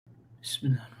بسم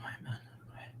الله الرحمن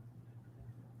الرحيم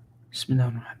بسم الله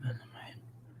الرحمن الرحيم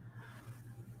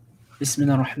بسم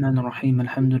الله الرحمن الرحيم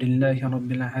الحمد لله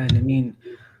رب العالمين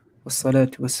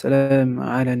والصلاة والسلام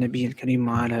على نبي الكريم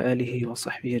وعلى آله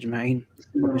وصحبه أجمعين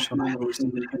رب اشرح لي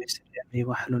صدري ويسر لي أمري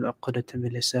واحلل عقدة من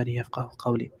لساني يفقهوا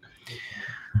قولي.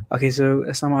 Okay, so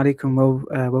Assalamu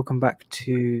alaikum. Welcome back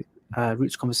to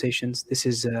Roots Conversations. This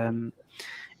is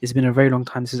it's been a very long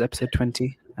time. This is episode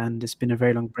 20, and it's been a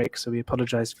very long break. So we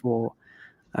apologize for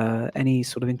any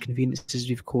sort of inconveniences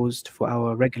we've caused for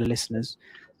our regular listeners.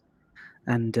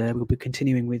 And we'll be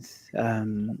continuing with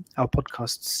our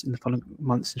podcasts in the following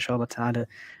months, inshallah ta'ala,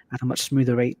 at a much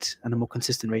smoother rate and a more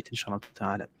consistent rate, inshallah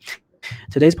ta'ala.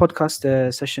 Today's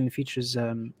podcast session features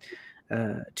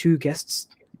two guests.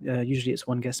 Usually it's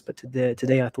one guest, but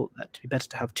today I thought that it'd be better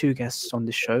to have two guests on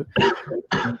this show.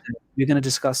 And, we're going to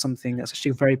discuss something that's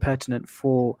actually very pertinent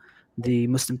for the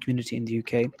Muslim community in the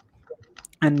UK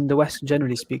and the West,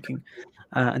 generally speaking.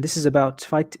 And this is about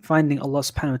finding Allah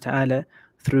subhanahu wa ta'ala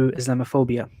through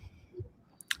Islamophobia.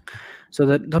 So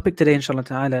the topic today, inshallah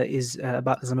ta'ala, is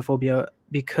about Islamophobia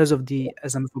because of the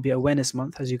Islamophobia Awareness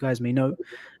Month, as you guys may know,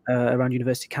 around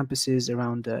university campuses,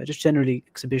 around just generally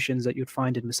exhibitions that you'd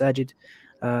find in masajid,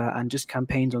 and just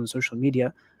campaigns on social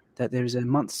media, that there is a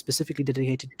month specifically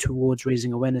dedicated towards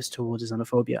raising awareness towards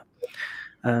Islamophobia.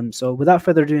 So without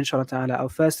further ado, inshallah ta'ala, our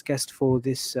first guest for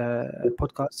this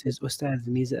podcast is Ustadh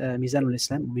Mijanul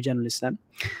Islam,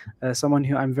 someone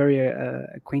who I'm very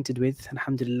acquainted with,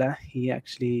 alhamdulillah. He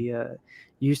actually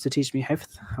used to teach me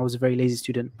hifth. I was a very lazy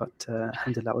student, but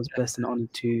alhamdulillah, I was blessed and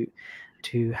honored to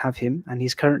have him. And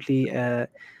he's currently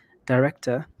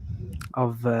director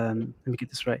of, let me get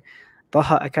this right,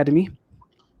 Taha Academy.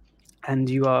 And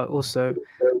you are also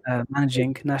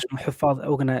managing National Huffaz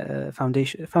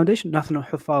National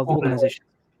Huffaz Organization.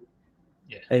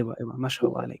 Yeah.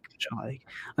 Mashallah alayk, mashallah alayk.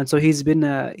 And so he's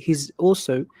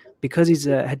also, because he's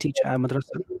a head teacher at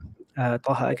Madrassah,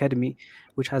 Taha Academy,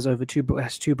 which has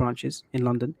two branches in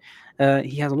London.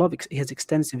 He has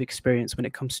extensive experience when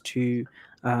it comes to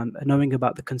knowing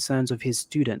about the concerns of his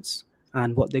students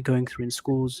and what they're going through in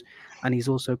schools, and he's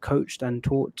also coached and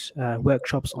taught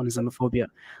workshops on Islamophobia.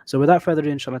 So without further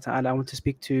ado, inshallah ta'ala, I want to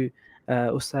speak to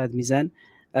Ustadh Mizan.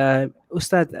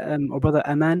 Ustadh or brother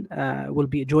Aman will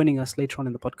be joining us later on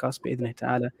in the podcast, bi'idhnillah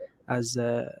ta'ala, as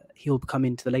he'll come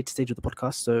into the later stage of the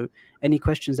podcast. So any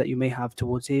questions that you may have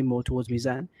towards him or towards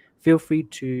Mizan, feel free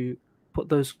to put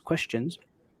those questions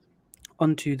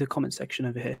onto the comment section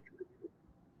over here,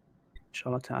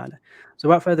 inshallah ta'ala. So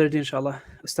without further ado, inshallah,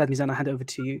 Ustadh Mizan, I hand it over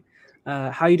to you.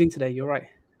 How are you doing today? You're right?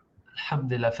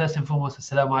 Alhamdulillah. First and foremost,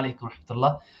 assalamu alaikum wa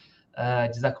rahmatullah.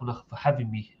 Jazakumullah for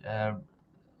having me.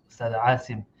 Ustadh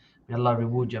Asim, may Allah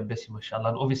reward you and bless you, mashallah.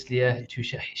 And obviously, to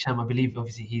Sheikh Hisham, I believe,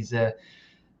 obviously, he's the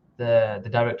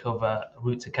director of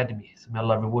Roots Academy. So may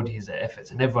Allah reward his efforts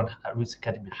and everyone at Roots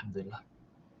Academy, alhamdulillah.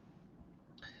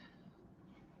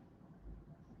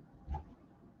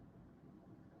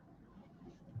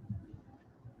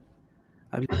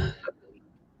 I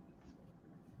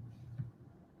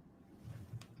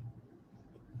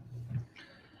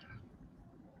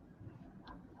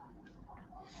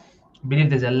believe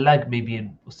there's a lag maybe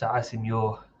in Ustadh Asim,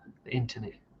 the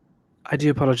internet. I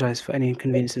do apologize for any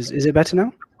inconveniences. Is it better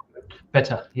now?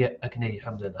 Better, yeah, I can hear you,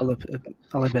 alhamdulillah.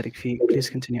 Allah barik fi. Please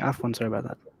continue. Afwan, sorry about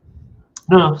that.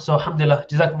 No, so alhamdulillah,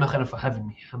 jazakumullah khairan for having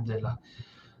me, alhamdulillah.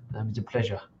 It's a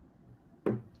pleasure.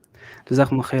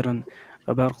 Jazakumullah khairan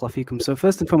wa barakallahu feekum. So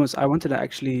first and foremost, I wanted to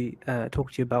actually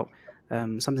talk to you about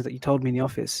something that you told me in the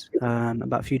office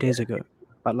about a few days ago,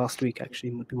 about last week actually,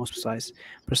 to be more precise.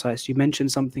 You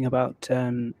mentioned something about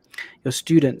your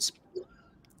students,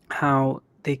 how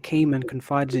they came and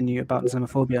confided in you about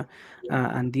Islamophobia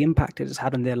and the impact it has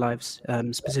had on their lives,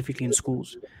 specifically in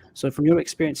schools. So from your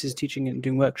experiences teaching and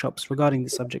doing workshops regarding the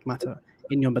subject matter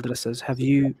in your madrasas,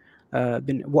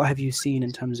 what have you seen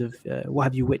in terms of, what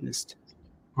have you witnessed?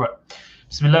 Right.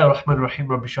 Bismillah ar-Rahman ar-Rahim.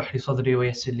 Rabbi shrah li sadri wa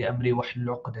yassir li amri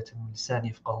wahlul 'uqdatan min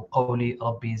lisani yafqahu qawli.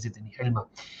 Rabbi zidni ilma.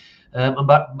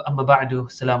 Amma ba'du,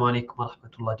 assalamu alaikum wa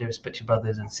rahmatullah, dear respected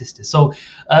brothers and sisters. So,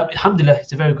 alhamdulillah,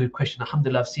 it's a very good question.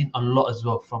 Alhamdulillah, I've seen a lot as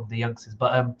well from the youngsters.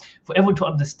 But for everyone to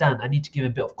understand, I need to give a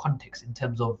bit of context in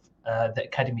terms of the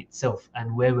academy itself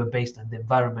and where we're based and the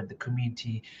environment, the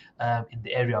community in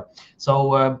the area.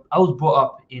 So, I was brought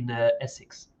up in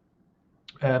Essex,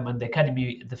 and the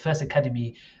academy, the first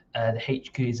academy, the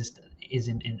HQ is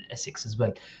in Essex as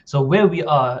well. So, where we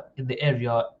are in the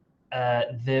area,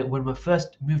 when we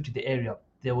first moved to the area,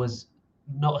 there was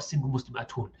not a single Muslim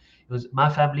at all. It was my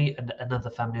family and another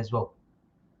family as well,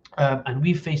 and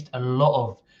we faced a lot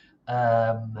of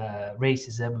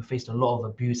racism. We faced a lot of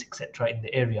abuse, etc., in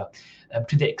the area,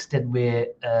 to the extent where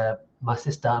my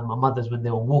sister and my mothers, when they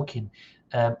were walking,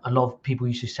 a lot of people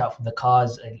used to shout from the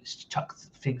cars and chuck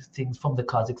things from the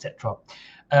cars, etc.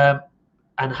 And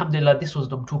alhamdulillah, this was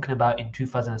what I'm talking about in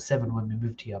 2007 when we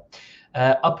moved here.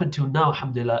 Up until now,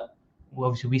 alhamdulillah,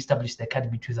 obviously we established the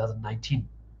academy in 2019.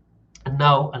 And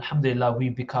now, alhamdulillah,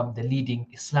 we've become the leading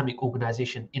Islamic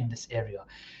organization in this area.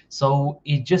 So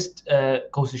it just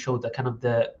goes to show the kind of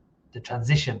the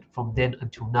transition from then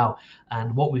until now,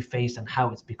 and what we faced and how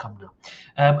it's become now.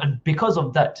 And because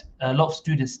of that, a lot of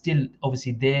students still,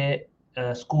 obviously, their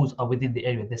schools are within the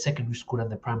area, the secondary school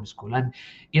and the primary school. And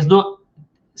it's not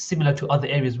similar to other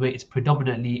areas where it's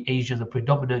predominantly Asians or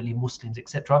predominantly Muslims,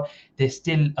 etc. There's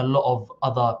still a lot of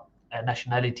other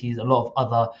nationalities, a lot of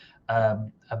other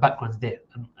backgrounds there,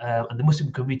 and the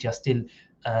Muslim community are still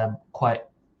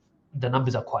the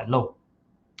numbers are quite low.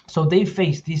 So they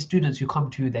face these students who come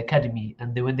to the academy,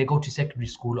 and when they go to secondary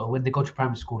school or when they go to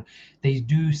primary school, they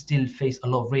do still face a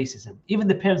lot of racism, even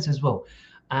the parents as well.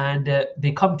 And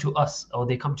they come to us, or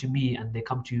they come to me, and they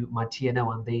come to my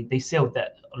TNL, and they say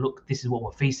that, look, this is what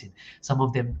we're facing. Some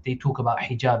of them, they talk about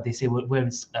hijab. They say we're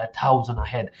wearing towels on our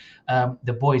head.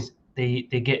 The boys, they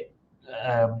get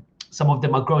some of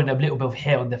them are growing a little bit of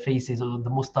hair on their faces, on the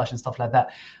mustache and stuff like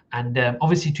that. And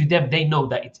obviously, to them, they know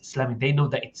that it's Islamic. They know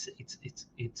that it's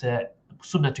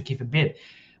sunnah to keep a beard.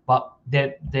 But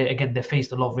they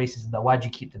faced a lot of racism. That why do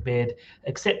you keep the beard,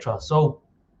 etc. So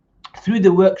through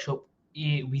the workshop,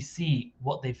 we see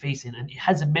what they're facing, and it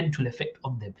has a mental effect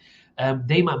on them.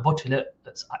 They might bottle it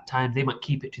at times. They might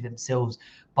keep it to themselves.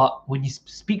 But when you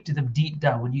speak to them deep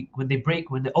down, when they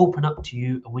open up to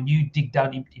you, and when you dig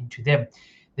down into them,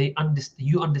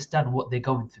 you understand what they're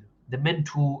going through, the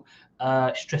mental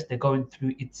stress they're going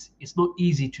through. It's not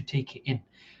easy to take it in.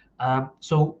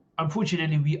 So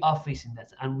unfortunately, we are facing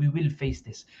that, and we will face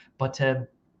this. But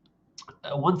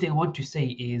one thing I want to say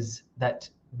is that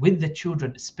with the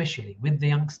children, especially with the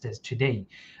youngsters today,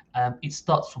 it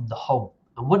starts from the home.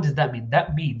 And what does that mean?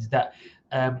 That means that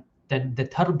then the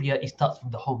tarbiyah, it starts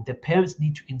from the home. The parents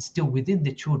need to instill within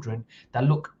the children that,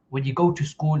 look, when you go to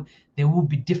school, there will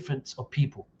be difference of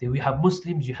people. We have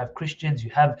Muslims, you have Christians, you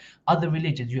have other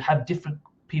religions, you have different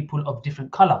people of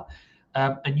different color.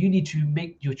 And you need to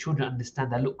make your children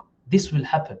understand that, look, this will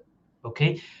happen,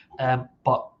 okay?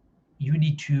 But you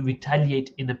need to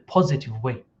retaliate in a positive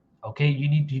way, okay?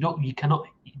 You cannot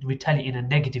retaliate in a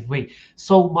negative way,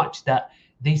 so much that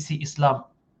they see Islam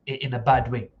in a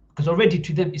bad way. Because already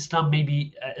to them, Islam may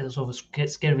be a sort of a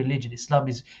scary religion. Islam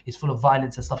is full of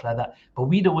violence and stuff like that. But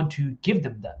we don't want to give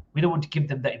them that. We don't want to give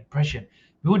them that impression.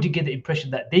 We want to get the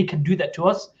impression that they can do that to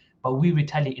us, but we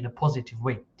retaliate in a positive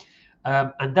way.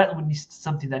 And that is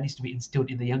something that needs to be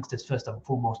instilled in the youngsters first and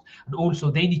foremost. And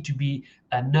also, they need to be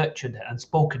nurtured and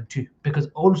spoken to. Because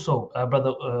also,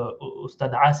 brother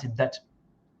Ustadh Asim, that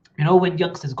when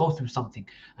youngsters go through something,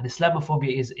 and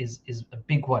Islamophobia is a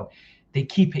big one, they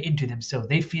keep it into themselves.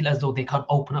 They feel as though they can't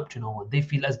open up to no one. They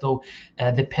feel as though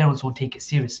the parents won't take it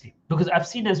seriously. Because I've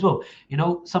seen as well,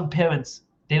 some parents,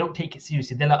 they don't take it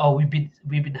seriously. They're like, oh, we've been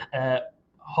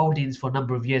holding this for a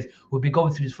number of years. We've been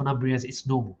going through this for a number of years. It's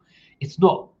normal. It's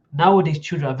not. Nowadays,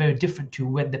 children are very different to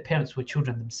when the parents were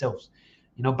children themselves.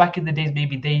 Back in the days,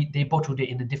 maybe they bottled it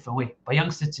in a different way. But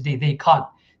youngsters today, they can't.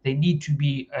 They need to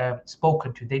be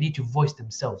spoken to. They need to voice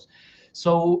themselves.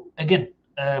 So again,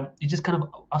 it's just kind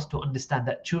of us to understand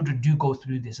that children do go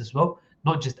through this as well,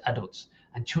 not just adults.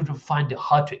 And children find it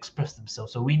hard to express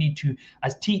themselves. So we need to,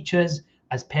 as teachers,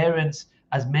 as parents,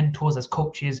 as mentors, as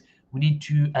coaches, we need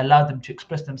to allow them to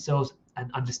express themselves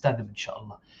and understand them,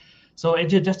 inshallah. So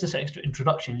just as an extra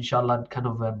introduction, inshallah, and kind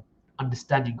of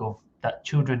understanding of that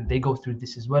children, they go through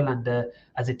this as well. And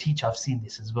as a teacher, I've seen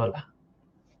this as well.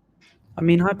 I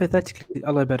mean, hypothetically,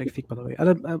 Allah barak feek, by the way.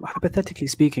 Hypothetically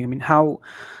speaking, I mean, how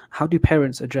do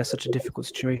parents address such a difficult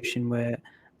situation where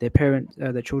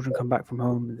their children come back from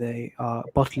home, they are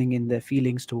bottling in their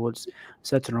feelings towards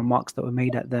certain remarks that were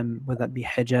made at them, whether that be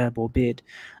hijab or beard,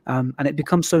 and it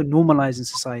becomes so normalized in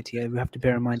society. We have to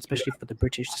bear in mind, especially for the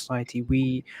British society,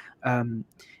 we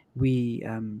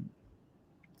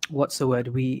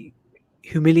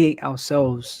humiliate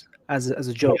ourselves as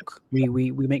a joke.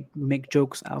 We make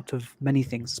jokes out of many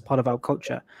things as part of our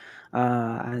culture,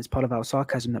 and as part of our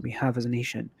sarcasm that we have as a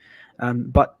nation.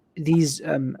 But these,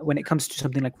 when it comes to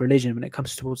something like religion, when it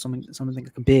comes towards something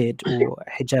like a beard or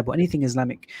hijab or anything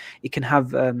Islamic, it can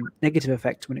have negative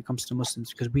effect when it comes to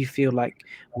Muslims, because we feel like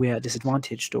we are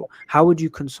disadvantaged. Or how would you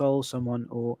console someone,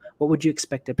 or what would you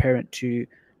expect a parent to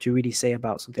really say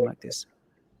about something like this?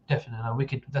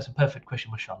 Definitely. That's a perfect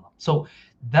question, mashallah. So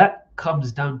that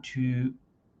comes down to,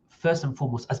 first and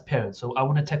foremost, as parents. So I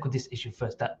want to tackle this issue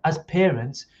first, that as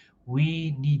parents,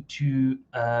 we need to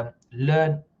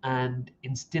learn and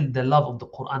instill the love of the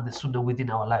Quran, the Sunnah within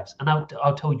our lives. And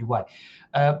I'll tell you why.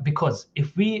 Because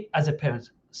if we, as a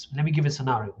parent, let me give a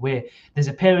scenario where there's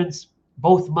a parents,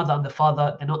 both mother and the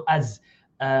father, they're not as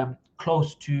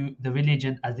close to the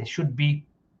religion as they should be,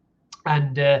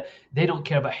 and they don't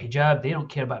care about hijab, they don't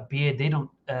care about beard, they don't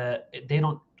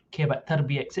care about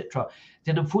tarbiyah, etc.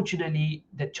 Then unfortunately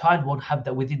the child won't have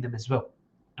that within them as well.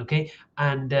 Okay,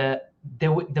 and the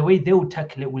way they will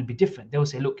tackle it will be different. They will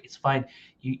say, look, it's fine,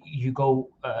 you go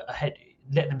ahead,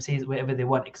 let them say whatever they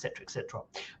want, etc., etc.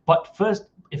 But first,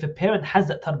 if a parent has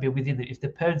that tarbiyah within them, if the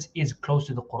parent is close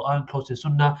to the Quran, close to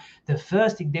Sunnah, the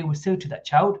first thing they will say to that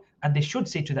child, and they should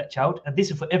say to that child, and this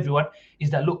is for everyone,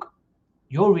 is that, look,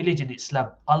 your religion,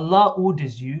 Islam, Allah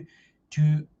orders you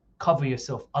to cover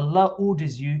yourself. Allah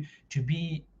orders you to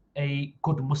be a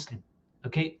good Muslim.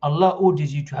 Okay, Allah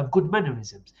orders you to have good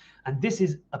mannerisms, and this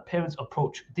is a parent's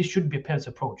approach. This should be a parent's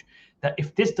approach. That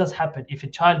if this does happen, if a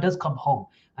child does come home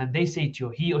and they say to you,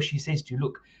 he or she says to you,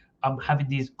 look, I'm having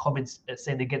these comments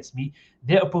saying against me,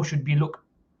 their approach should be, look,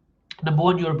 number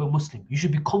one, you're a Muslim. You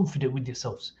should be confident with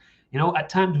yourselves. You know, at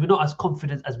times we're not as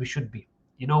confident as we should be.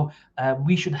 You know,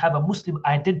 we should have a Muslim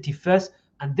identity first,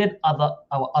 and then our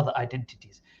other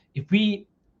identities. If we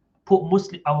put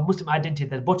our Muslim identity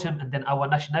at the bottom and then our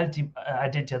nationality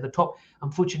identity at the top,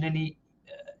 unfortunately,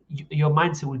 your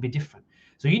mindset will be different.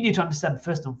 So you need to understand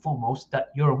first and foremost that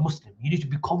you're a Muslim. You need to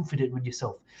be confident with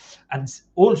yourself, and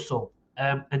also,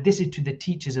 and this is to the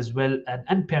teachers as well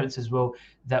and parents as well,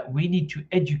 that we need to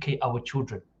educate our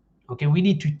children. Okay, we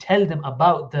need to tell them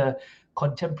about the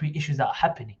contemporary issues that are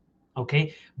happening.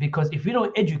 Okay, because if we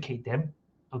don't educate them,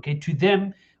 okay, to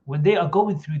them, when they are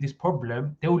going through this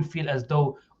problem, they will feel as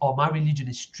though, oh, my religion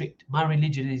is strict, my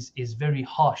religion is very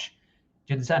harsh. Do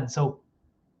you understand? So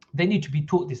they need to be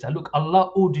taught this, that look,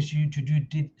 Allah orders you to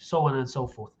do so on and so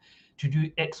forth, to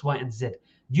do X, Y, and Z.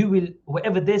 You will,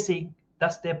 whatever they're saying,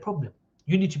 that's their problem.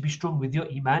 You need to be strong with your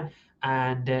iman,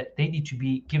 and they need to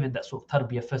be given that sort of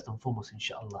tarbiyah first and foremost,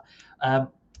 inshallah.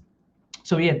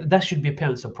 So yeah, that should be a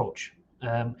parent's approach.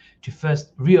 To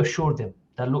first reassure them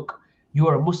that, look, you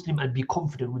are a Muslim and be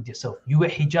confident with yourself. You wear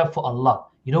hijab for Allah.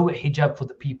 You don't wear hijab for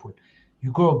the people.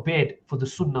 You grow a beard for the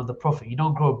sunnah of the Prophet. You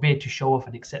don't grow a beard to show off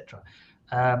and etc.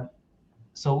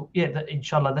 So yeah,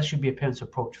 inshallah, that should be a parent's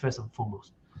approach first and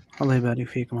foremost. Allah yabarik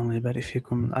feekum, Allah yabarik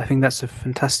feekum. I think that's a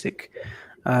fantastic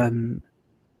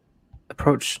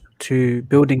approach to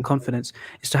building confidence,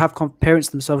 is to have parents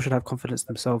themselves should have confidence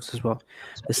themselves as well.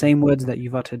 The same words that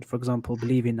you've uttered, for example,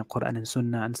 believing the Quran and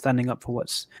Sunnah and standing up for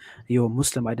what's your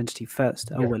Muslim identity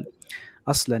first,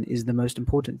 Aslan, is the most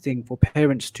important thing for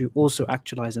parents to also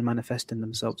actualize and manifest in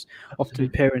themselves. Often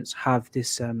parents have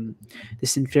this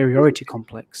inferiority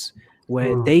complex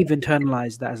where they've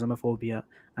internalized that Islamophobia,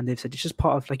 and they've said it's just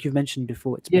part of, like you've mentioned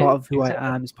before, it's part of who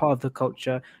I am, it's part of the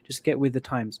culture, just get with the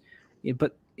times.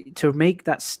 But to make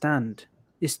that stand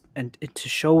and to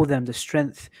show them the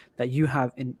strength that you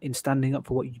have in standing up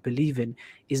for what you believe in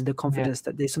is the confidence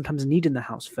that they sometimes need in the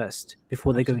house first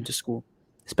before they go into school.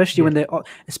 Especially when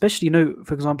especially, you know,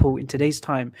 for example, in today's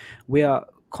time, we are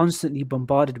constantly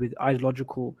bombarded with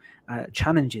ideological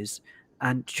challenges,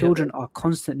 and children are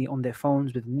constantly on their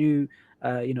phones with new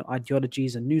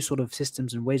ideologies and new sort of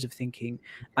systems and ways of thinking,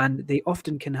 and they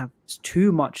often can have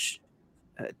too much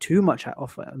at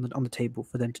offer on the table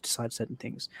for them to decide certain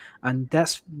things. And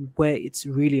that's where it's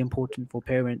really important for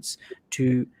parents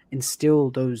to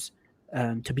instill those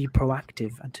to be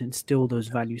proactive and to instill those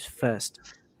values first.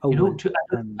 You know,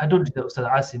 I don't do that,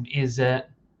 Ustadh Asim, is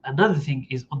another thing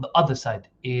is on the other side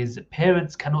is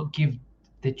parents cannot give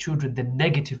their children the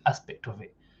negative aspect of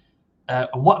it.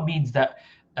 What means that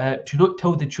to not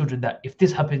tell the children that if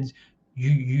this happens,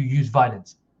 you use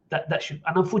violence. That should,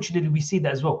 and unfortunately we see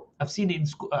that as well. I've seen it in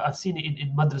school. I've seen it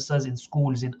in madrassas, in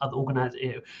schools, in other organized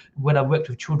when I've worked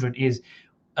with children. Is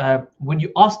when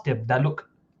you ask them that, look,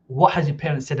 what has your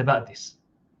parents said about this?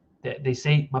 They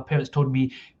say, my parents told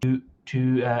me to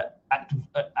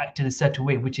act in a certain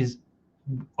way, which is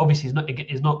obviously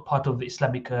is not part of the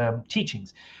Islamic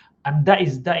teachings, and that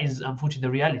is unfortunately the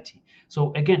reality.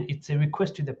 So again, it's a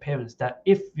request to the parents that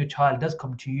if your child does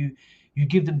come to you, you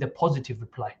give them the positive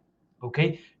reply.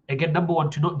 Okay. Again, number one,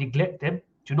 to not neglect them,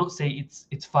 to not say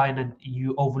it's fine and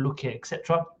you overlook it,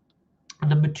 etc. And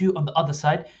number two, on the other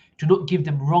side, to not give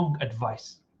them wrong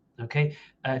advice. Okay,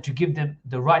 to give them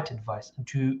the right advice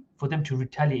and for them to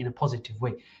retaliate in a positive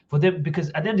way for them, because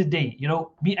at the end of the day, you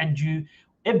know, me and you,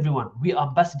 everyone, we are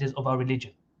ambassadors of our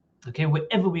religion. Okay,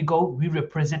 wherever we go, we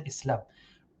represent Islam.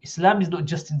 Islam is not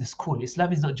just in the school.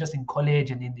 Islam is not just in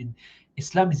college and in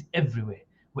Islam is everywhere.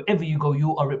 Wherever you go,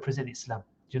 you are representing Islam.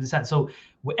 Do you understand? So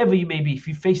wherever you may be, if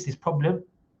you face this problem,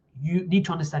 you need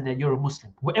to understand that you're a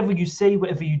Muslim. Whatever you say,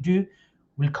 whatever you do,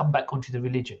 will come back onto the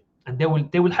religion, and they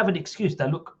will have an excuse that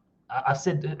look, I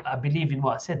said I believe in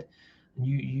what I said, and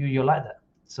you're like that.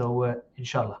 So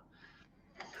inshallah.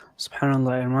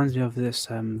 Subhanallah, it reminds me of this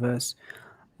verse.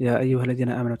 يا أيها الذين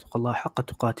آمنوا اتقوا الله حق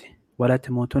تقاته ولا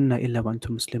تموتن إلا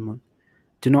وأنتم مسلمون.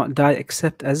 Do not die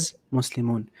except as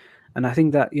Muslimun. And I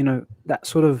think that, that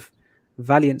sort of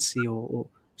valiancy or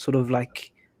sort of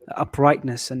like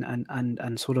uprightness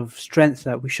and sort of strength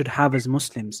that we should have as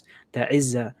Muslims, the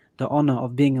izzah, the honor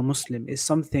of being a Muslim, is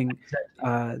something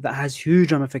that has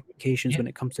huge ramifications when Yeah.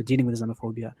 it comes to dealing with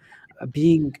Islamophobia.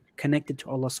 Being connected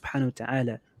to Allah subhanahu wa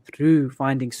ta'ala through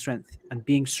finding strength and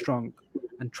being strong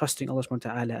and trusting Allah subhanahu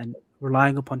wa ta'ala and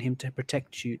relying upon Him to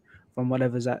protect you from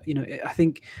whatever's that.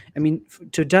 I mean,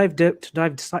 to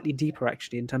dive slightly deeper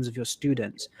actually in terms of your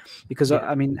students, because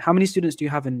Yeah. I mean, how many students do you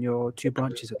have in your two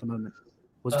branches at the moment?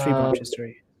 Was three Uh, branches,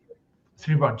 sorry.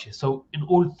 3 branches. So in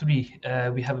all three,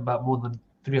 we have about more than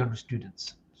 300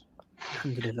 students.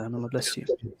 Alhamdulillah, and Allah bless you.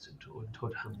 Students in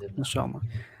total, alhamdulillah. Inshallah.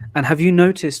 And have you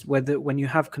noticed whether, when you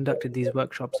have conducted these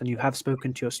workshops and you have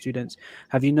spoken to your students,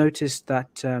 have you noticed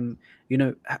that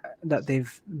that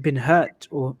they've been hurt,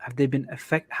 or have they been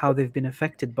how they've been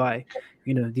affected by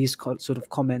these sort of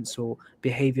comments or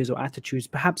behaviors or attitudes,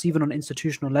 perhaps even on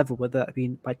institutional level, whether that be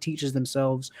by teachers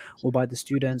themselves or by the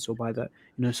students or by the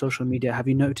social media? Have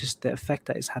you noticed the effect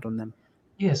that it's had on them?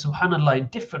 Yeah, subhanallah, in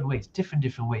different ways, different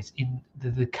ways, in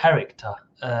the character,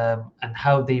 and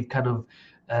how they've kind of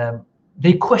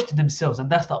they question themselves, and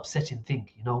that's the upsetting thing.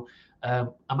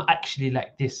 I'm actually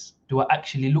like this. Do I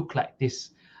actually look like this?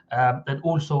 And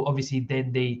also, obviously,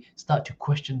 then they start to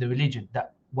question the religion.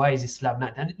 That why is Islam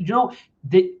like that? And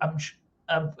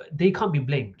they can't be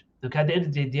blamed. Okay, at the end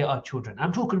of the day, they are children.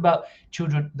 I'm talking about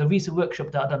children. The recent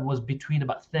workshop that I done was between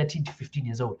about 13 to 15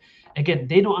 years old. Again,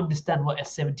 they don't understand what a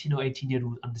 17 or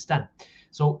 18-year-old understand.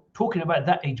 So talking about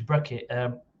that age bracket,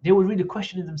 they were really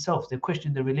questioning themselves. They're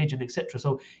questioning their religion, etc.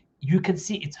 So you can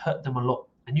see it's hurt them a lot,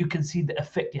 and you can see the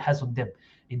effect it has on them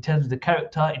in terms of the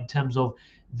character, in terms of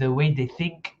the way they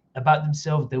think about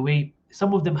themselves, the way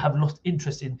some of them have lost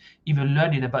interest in even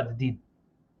learning about the deen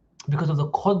because of the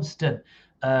constant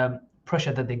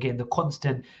pressure that they gain, the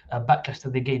constant backlash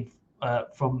that they gain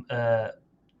from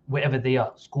wherever they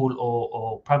are, school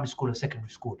or primary school or secondary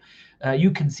school.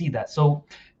 You can see that. So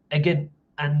again,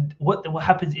 and what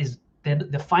happens is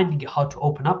they're finding it hard to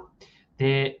open up.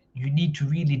 You need to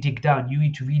really dig down. You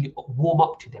need to really warm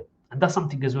up to them, and that's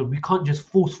something as well. We can't just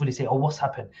forcefully say, "Oh, what's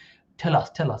happened? Tell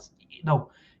us."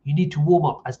 No, you need to warm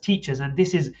up as teachers, and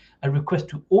this is a request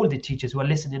to all the teachers who are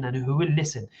listening and who will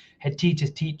listen, head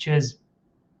teachers,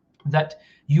 that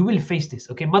you will face this.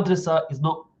 Okay, madrasa is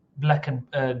not black and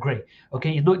gray.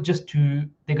 Okay, you're not just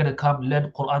they're gonna come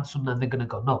learn Quran Sunnah and they're gonna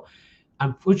go. No,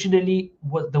 unfortunately,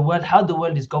 how the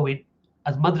world is going,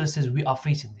 as madrasas, we are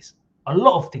facing this. A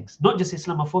lot of things, not just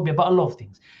Islamophobia, but a lot of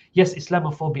things. Yes,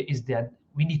 Islamophobia is there.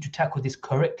 We need to tackle this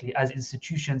correctly as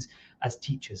institutions, as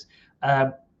teachers.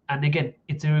 And again,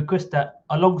 it's a request that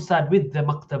alongside with the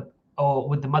maktab or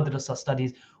with the madrasa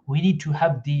studies, we need to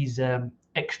have these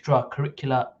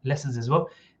extracurricular lessons as well,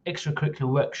 extracurricular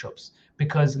workshops.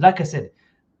 Because like I said,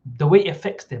 the way it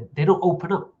affects them, they don't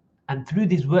open up. And through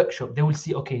this workshop, they will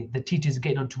see, okay, the teacher's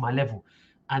getting onto my level.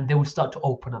 And they will start to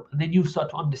open up. And then you start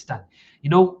to understand.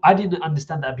 I didn't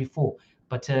understand that before.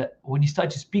 But when you start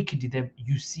to speaking to them,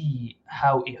 you see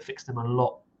how it affects them a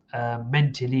lot,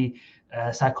 mentally,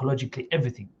 psychologically,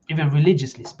 everything, even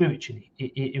religiously, spiritually.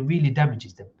 It really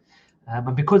damages them.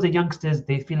 And because the youngsters,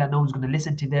 they feel like no one's going to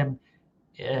listen to them,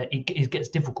 it gets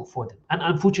difficult for them. And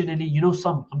unfortunately,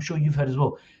 some, I'm sure you've heard as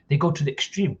well, they go to the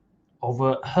extreme of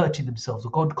hurting themselves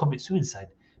or go to commit suicide.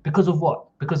 Because of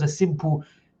what? Because a simple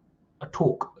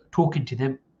talking to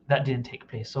them, that didn't take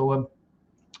place. So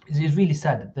it's really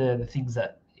sad, the things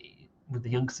that, with the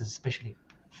youngsters especially.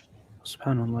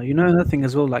 SubhanAllah. Another thing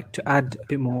as well, like to add a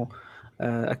bit more,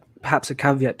 perhaps a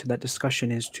caveat to that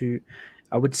discussion is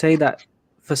I would say that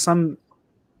for some,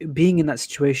 being in that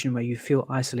situation where you feel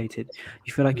isolated,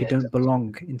 you feel like you Yeah, don't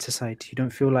belong in society, you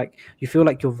feel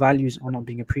like your values are not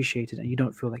being appreciated, and you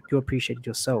don't feel like you're appreciated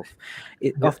yourself.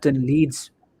 It yeah, often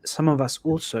leads some of us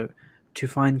also to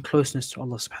find closeness to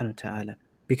Allah subhanahu wa ta'ala.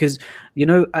 Because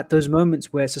at those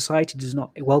moments where society does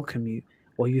not welcome you,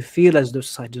 or you feel as though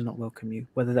society does not welcome you,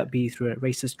 whether that be through a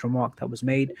racist remark that was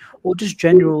made, or just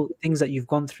general things that you've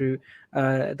gone through,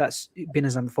 that's been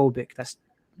Islamophobic, that's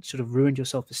sort of ruined your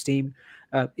self-esteem.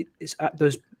 It's at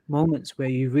those moments where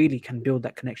you really can build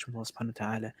that connection with Allah subhanahu wa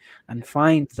ta'ala and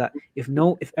find that if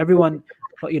everyone,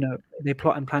 they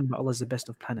plot and plan, but Allah is the best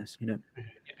of planners,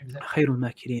 Exactly. khairul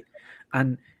makirin.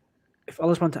 And if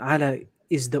Allah subhanahu wa ta'ala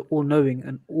is the all-knowing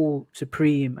and all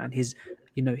supreme, and he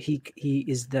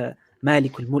is the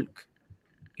malikul mulk,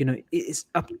 it's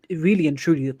up really and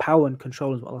truly the power and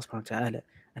control of Allah subhanahu wa ta'ala,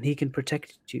 and he can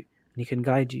protect you and he can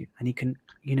guide you, and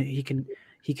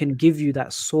he can give you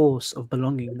that source of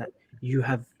belonging that you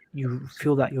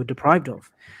feel that you're deprived of.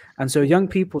 And so young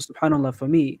people, subhanallah, for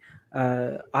me,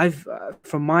 I've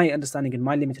from my understanding and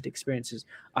my limited experiences,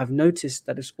 I've noticed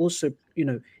that it's also,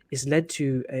 it's led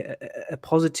to a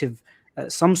positive,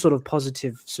 some sort of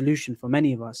positive solution for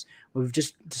many of us, where we've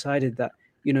just decided that,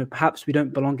 perhaps we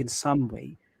don't belong in some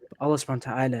way, but Allah subhanahu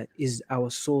wa ta'ala is our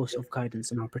source of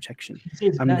guidance and our protection. He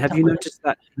says, I mean, "La have you taqnatu." noticed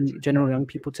that in general young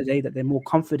people today, that they're more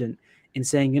confident in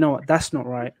saying, you know what, that's not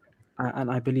right,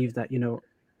 and I believe that,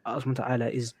 Allah subhanahu wa ta'ala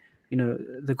is,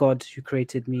 the God who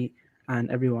created me and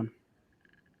everyone.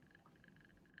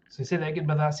 So say that again,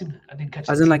 Brother Asim. I didn't catch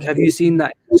As the in, thing like, there. have you seen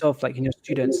that yourself, like in your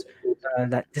students,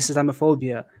 that this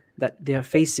Islamophobia that they are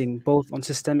facing both on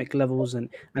systemic levels and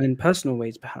in personal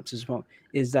ways, perhaps as well,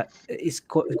 is that it's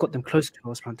got them closer to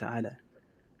Allah subhanahu wa ta'ala.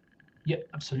 Yeah,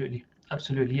 absolutely,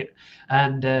 absolutely. Yeah,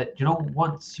 and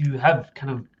once you have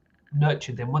kind of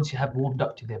nurtured them, once you have warmed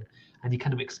up to them, and you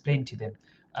kind of explain to them,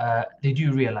 they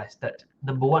do realize that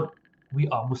number one, we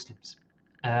are Muslims,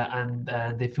 and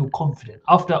they feel confident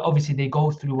after obviously they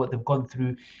go through what they've gone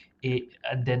through,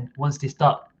 and then once they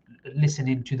start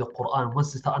listening to the Quran,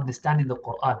 once they start understanding the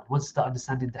Quran, once they start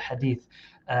understanding the Hadith,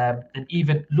 and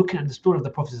even looking at the story of the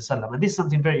Prophet ﷺ, and this is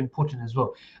something very important as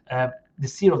well, the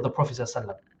seerah of the Prophet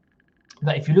ﷺ,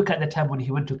 that if you look at the time when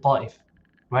he went to Ta'if,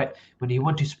 right, when he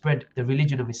wanted to spread the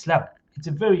religion of Islam, it's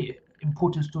a very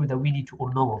important story that we need to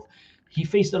all know of. He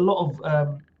faced a lot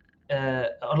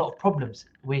of problems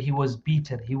where he was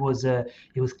beaten, he was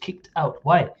kicked out.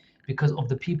 Why? Because of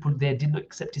the people there did not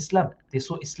accept Islam. They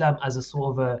saw Islam as a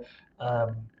sort of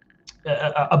a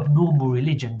abnormal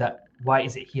religion. That why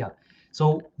is it here?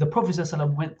 So the Prophet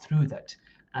ﷺ went through that,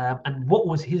 and what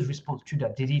was his response to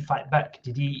that? Did he fight back?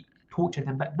 Did he torture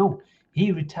them back? No,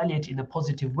 he retaliated in a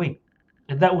positive way,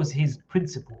 and that was his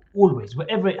principle always.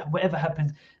 Whatever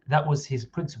happens, that was his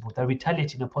principle. That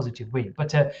retaliate in a positive way. But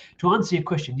to answer your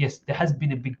question, yes, there has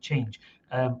been a big change.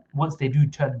 Once they do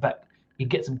turn back, it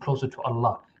gets them closer to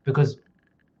Allah, because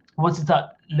once they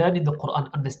start learning the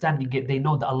Quran, understanding it, they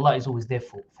know that Allah is always there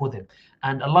for them.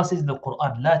 And Allah says in the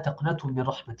Quran, "La taqnatu min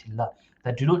rahmatillah,"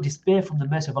 that do not despair from the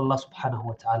mercy of Allah subhanahu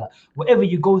wa ta'ala. Whatever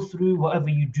you go through, whatever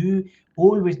you do,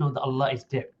 always know that Allah is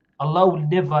there. Allah will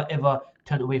never ever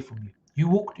turn away from you. You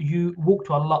walk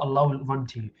to Allah, Allah will run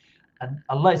to you. And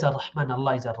Allah is Ar-Rahman,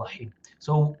 Allah is Ar-Rahim.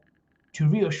 So to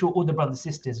reassure all the brothers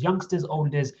and sisters, youngsters,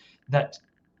 elders, that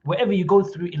whatever you go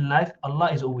through in life,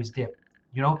 Allah is always there.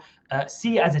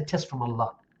 See it as a test from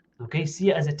Allah. Okay, see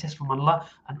it as a test from Allah,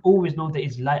 and always know there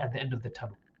is light at the end of the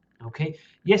tunnel. Okay,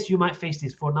 yes, you might face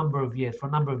this for a number of years,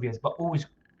 but always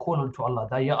call on to Allah.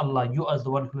 That Ya Allah, you are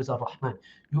the one who is Ar-Rahman,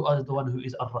 you are the one who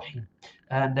is Ar-Rahim,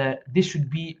 and this should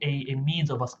be a means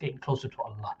of us getting closer to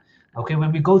Allah. Okay,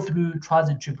 when we go through trials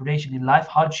and tribulation in life,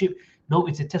 hardship, no,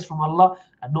 it's a test from Allah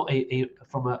and not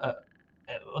from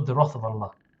the wrath of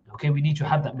Allah. Okay, we need to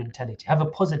have that mentality, have a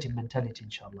positive mentality,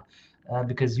 inshallah.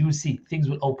 Because you will see things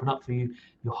will open up for you,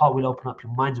 your heart will open up,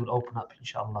 your minds will open up,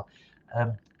 inshallah.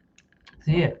 So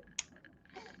yeah.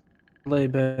 Allah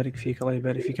يبارك فيك, Allah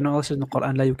يبارك فيك. Allah says in the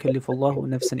Quran, لا يكلف الله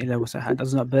نفسا إلا وسعها.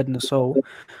 Does not burden a soul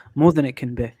more than it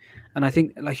can bear. And I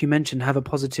think, like you mentioned, have a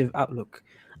positive outlook.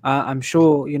 I'm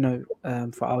sure,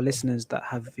 for our listeners that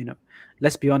have,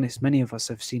 let's be honest, many of us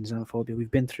have seen xenophobia.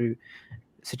 We've been through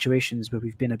situations where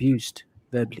we've been abused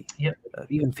verbally, Yep.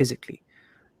 Even physically,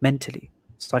 mentally,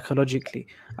 psychologically,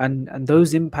 and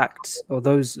those impacts, or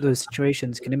those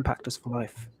situations can impact us for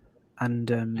life.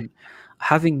 And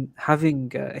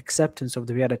having acceptance of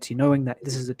the reality, knowing that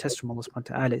this is a test from Allah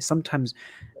subhanahu wa ta'ala, it sometimes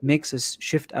makes us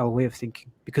shift our way of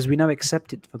thinking, because we now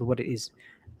accept it for what it is,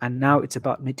 and now it's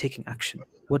about taking action.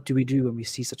 What do we do when we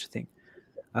see such a thing?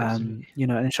 And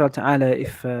inshallah ta'ala,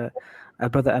 if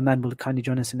Brother Aman will kindly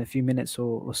join us in a few minutes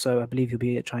or so, I believe he'll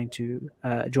be trying to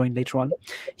join later on,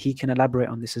 he can elaborate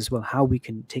on this as well, how we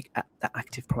can take that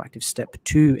active, proactive step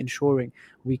to ensuring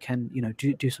we can,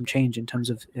 do some change in terms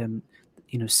of,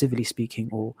 civilly speaking,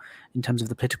 or in terms of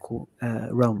the political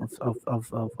realm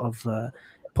of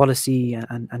policy,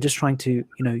 and just trying to,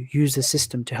 use the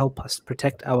system to help us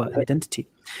protect our identity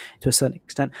to a certain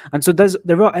extent. And so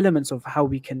there are elements of how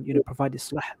we can, provide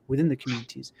islah within the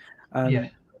communities. Yeah.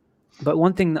 But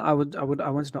one thing that I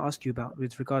wanted to ask you about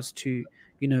with regards to,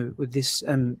 with this,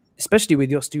 especially with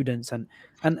your students, and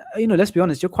let's be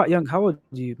honest, you're quite young. How old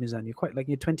are you, Mizan? You're quite, like,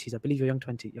 in your 20s. I believe you're young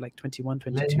 20. You're like 21,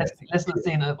 22, I think. Let's not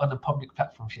say on a public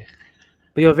platform, Sheikh.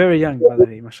 But you're very young, by the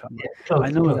way, mashallah. Yeah, I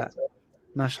close, know close. that.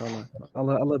 MashaAllah.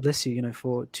 Allah bless you,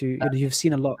 you've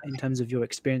seen a lot in terms of your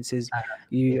experiences.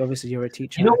 Obviously you're a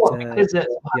teacher You know at what? Because yeah.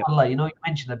 subhanallah, you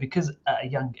mentioned that because at a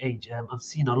young age, I've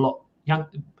seen a lot. Young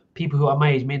people who are my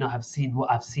age may not have seen what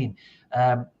I've seen.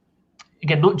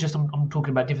 Again, not just I'm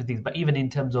talking about different things, but even in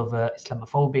terms of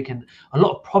Islamophobic and a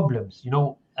lot of problems,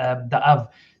 that I've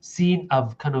seen,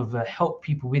 I've kind of helped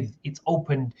people with. It's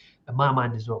opened my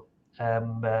mind as well,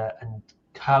 and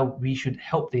how we should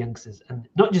help the youngsters, and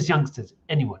not just youngsters,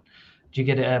 anyone. Do you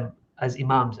get it? As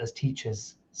imams, as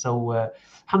teachers. So,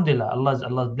 alhamdulillah, Allah's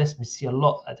blessed me to see a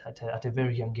lot at a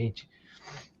very young age.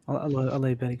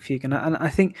 Allah barik feek. And I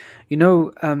think,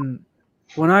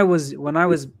 when I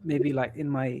was maybe like in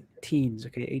my teens,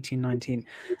 okay, 18, 19,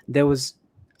 there was,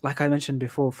 like I mentioned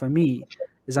before, for me,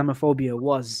 Islamophobia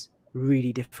was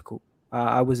really difficult.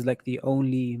 I was like the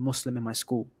only Muslim in my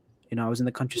school. I was in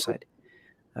the countryside.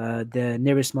 The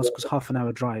nearest mosque was half an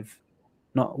hour drive,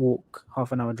 not walk,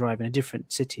 half an hour drive in a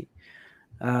different city.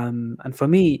 And for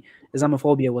me,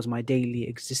 Islamophobia was my daily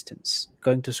existence.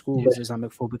 Going to school was an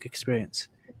Islamophobic experience.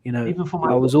 Even for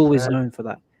I was myself, always known for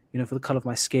that, for the color of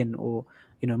my skin, or,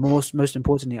 most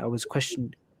importantly, I was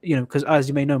questioned, because, as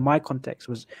you may know, my context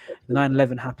was the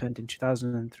 9/11 happened in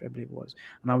 2003, I believe it was.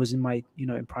 And I was in my,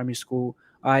 in primary school.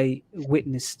 I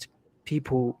witnessed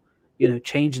people,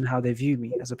 changing how they view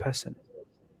me as a person.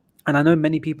 And I know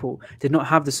many people did not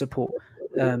have the support,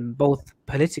 both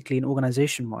politically and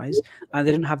organization-wise, and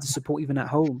they didn't have the support even at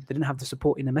home. They didn't have the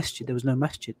support in the masjid. There was no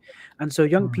masjid. And so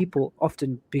young people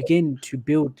often begin to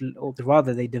build, or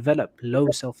rather they develop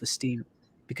low self-esteem,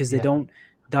 because they don't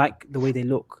like the way they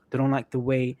look. They don't like the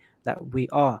way that we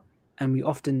are. And we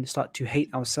often start to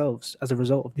hate ourselves as a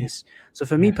result of this. So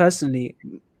for me personally,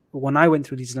 when I went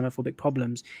through these Islamophobic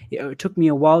problems, it took me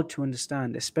a while to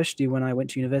understand, especially when I went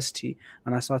to university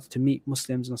and I started to meet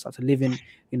Muslims and I started living,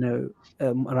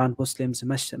 around Muslims, and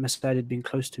masjid being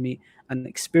close to me, and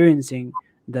experiencing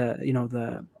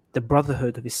the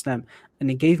brotherhood of Islam.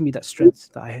 And it gave me that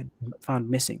strength that I had found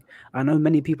missing. I know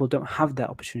many people don't have that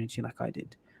opportunity like I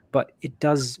did, but it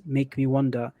does make me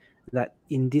wonder that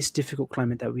in this difficult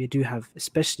climate that we do have,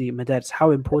 especially madaris,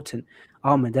 how important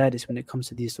are madaris when it comes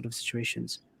to these sort of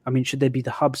situations? I mean, should they be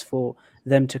the hubs for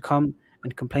them to come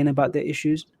and complain about their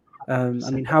issues? I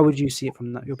mean, how would you see it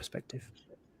from your perspective?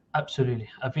 Absolutely.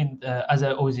 I think, as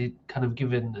I always kind of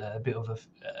given a bit of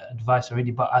advice already,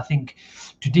 but I think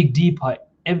to dig deeper,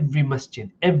 every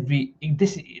masjid,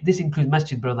 this includes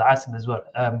Masjid Brother Asim as well.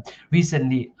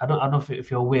 Recently, I don't know if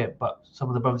you're aware, but some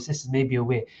of the brothers and sisters may be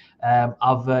aware.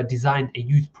 I've designed a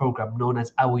youth program known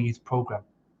as Our Youth Program,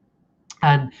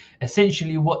 and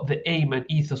essentially, what the aim and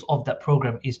ethos of that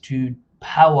program is to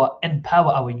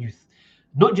empower our youth,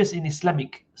 not just in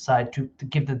Islamic side to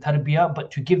give them tarbiyah,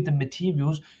 but to give them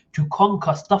materials to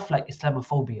conquer stuff like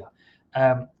Islamophobia.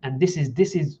 And this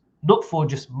is not for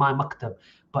just my maktab,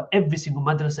 but every single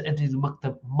madrasa, every single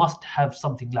maktab must have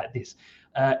something like this.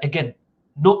 Again,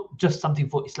 not just something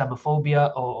for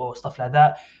Islamophobia or stuff like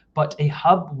that, but a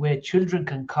hub where children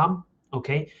can come,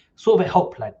 okay, sort of a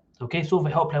helpline. Okay, sort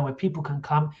of a helpline where people can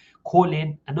come, call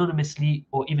in anonymously,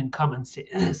 or even come and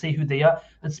say who they are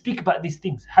and speak about these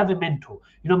things. Have a mentor.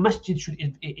 Masjid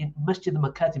Masjid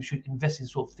al-Makatib should invest in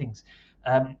sort of things.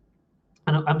 And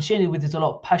I'm sharing it with this a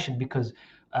lot of passion because,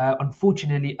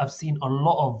 unfortunately, I've seen a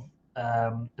lot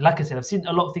of, like I said, I've seen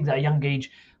a lot of things at a young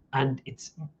age, and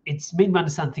it's made me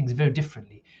understand things very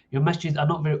differently. Your masjids are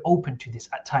not very open to this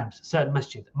at times. Certain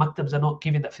masjids, maktabs are not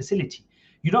given that facility.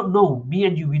 You don't know, me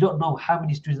and you, we don't know how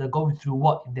many students are going through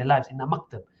what in their lives in the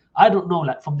maktab. I don't know,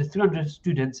 like from the 300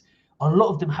 students, a lot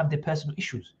of them have their personal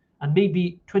issues. And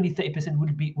maybe 20-30%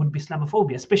 would be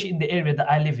Islamophobia, especially in the area that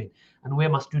I live in and where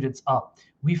my students are.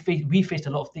 We faced a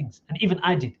lot of things. And even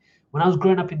I did. When I was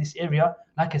growing up in this area,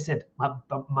 like I said,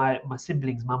 my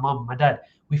siblings, my mom, my dad,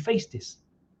 we faced this.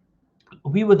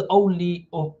 We were the only,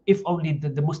 or if only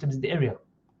the Muslims in the area.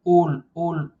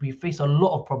 All we face a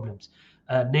lot of problems.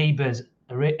 Neighbors,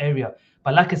 area.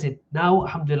 But like I said, now,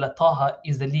 alhamdulillah, Taha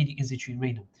is the leading institute in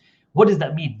Raynham. What does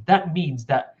that mean? That means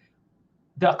that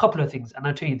there are a couple of things, and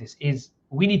I'll tell you this, is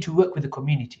we need to work with the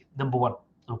community, number one,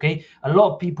 okay? A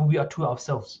lot of people, we are to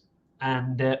ourselves,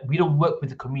 and we don't work with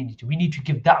the community. We need to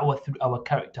give da'wah through our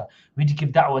character. We need to give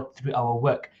da'wah through our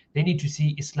work. They need to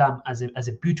see Islam as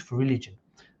a beautiful religion.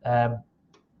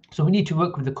 So we need to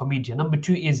work with the community. And number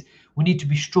two is we need to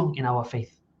be strong in our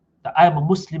faith. that I am a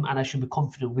Muslim and I should be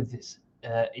confident with this,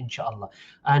 inshallah.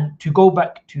 And to go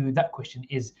back to that question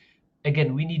is,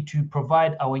 again, we need to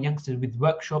provide our youngsters with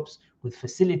workshops, with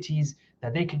facilities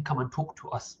that they can come and talk to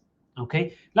us.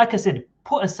 Okay, like I said,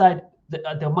 put aside the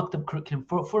maktab curriculum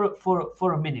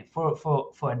for a minute,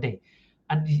 for a day,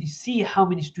 and you see how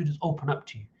many students open up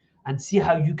to you, and see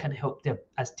how you can help them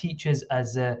as teachers,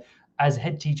 as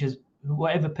head teachers,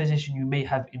 whatever position you may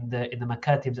have in the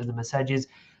makatibs and the massages.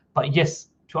 But yes,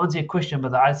 to answer your question,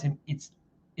 Brother Asim, it's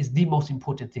the most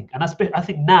important thing. And I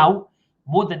think now,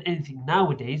 more than anything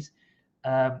nowadays,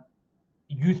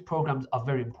 youth programs are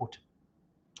very important.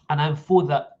 And I'm for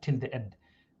that till the end.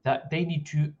 That they need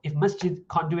to, if masjid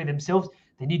can't do it themselves,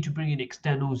 they need to bring in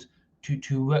externals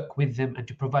to work with them and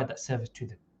to provide that service to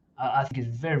them. I think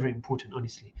it's very, very important,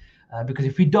 honestly. Because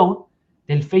if we don't,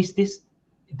 they'll face this,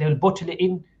 they'll bottle it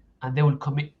in, and they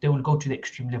will go to the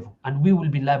extreme level. And we will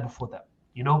be liable for that,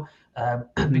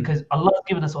 because Allah has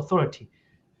given us authority.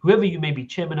 Whoever you may be,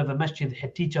 chairman of a masjid,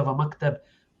 head teacher of a maktab,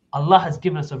 Allah has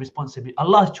given us a responsibility.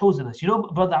 Allah has chosen us.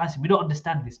 Brother Asim, we don't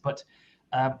understand this, but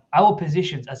our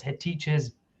positions as head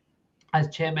teachers, as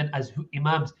chairman, as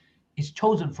imams, is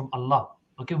chosen from Allah.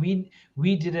 Okay,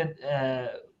 we didn't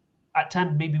at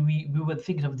times maybe we were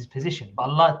thinking of this position, but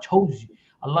Allah chose you.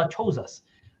 Allah chose us,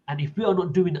 and if we are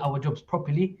not doing our jobs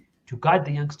properly to guide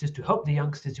the youngsters, to help the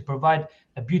youngsters, to provide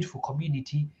a beautiful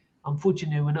community,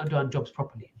 unfortunately, we're not doing jobs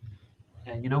properly.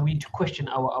 And we need to question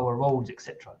our roles,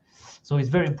 etc. So it's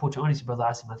very important, honestly, Brother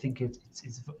Asim. I think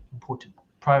it's important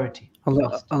priority.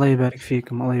 Allah yabarak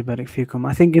feekum, Allah yabarak feekum.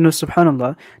 I think,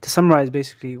 subhanallah, to summarize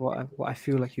basically what I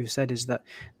feel like you've said is that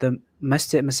the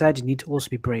masajid need to also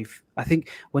be brave. I think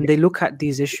when they look at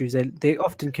these issues, they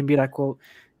often can be like, well,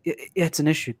 it's an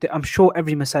issue. I'm sure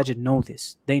every masajid know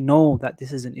this. They know that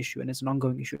this is an issue and it's an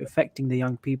ongoing issue affecting the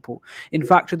young people. In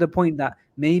fact, to the point that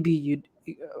maybe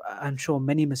I'm sure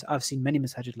I've seen many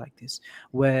masajid like this,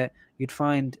 where you'd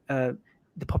find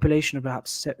the population of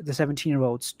perhaps the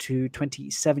 17-year-olds to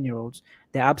 27-year-olds,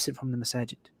 they're absent from the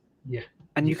masajid. Yeah.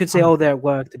 And you could say, oh, they're at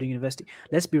work, they're doing university.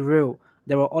 Let's be real.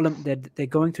 They're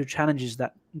going through challenges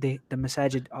that the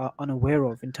masajid are unaware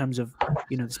of in terms of,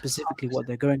 specifically what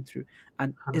they're going through.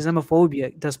 And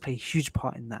Islamophobia does play a huge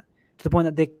part in that, to the point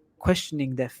that they're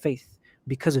questioning their faith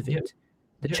because of it.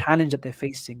 The challenge that they're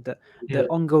facing, the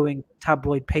ongoing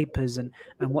tabloid papers and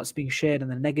what's being shared, and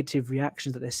the negative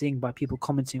reactions that they're seeing by people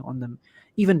commenting on them,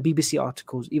 even BBC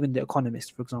articles, even The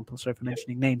Economist, for example, sorry for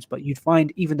mentioning names, but you'd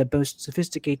find even the most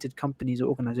sophisticated companies or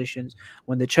organizations,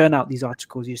 when they churn out these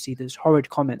articles, you see those horrid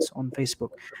comments on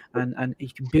Facebook, and you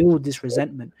can build this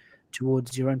resentment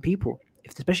towards your own people,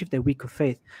 especially if they're weak of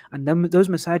faith. And then those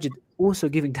masajid also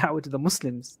giving da'wah to the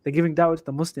Muslims. They're giving da'wah to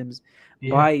the Muslims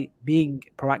by being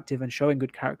proactive and showing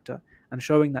good character and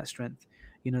showing that strength,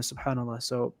 subhanAllah.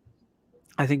 So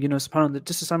I think, subhanAllah,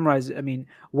 just to summarize, I mean,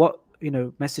 what,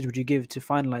 message would you give to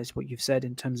finalize what you've said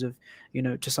in terms of,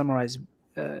 to summarize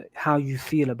how you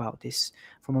feel about this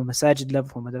from a masajid level,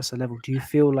 from a madrasa level? Do you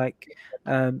feel like,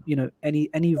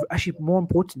 any actually more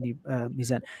importantly,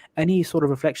 Mizan, any sort of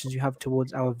reflections you have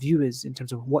towards our viewers in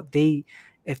terms of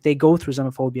if they go through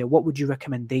Islamophobia, what would you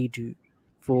recommend they do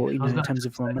for, in terms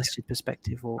of from a masjid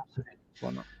perspective or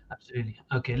whatnot? Absolutely.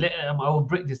 Okay, I will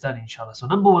break this down, inshallah. So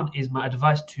number one is my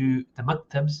advice to the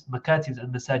makatibs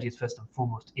and masajids, first and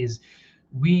foremost, is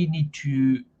we need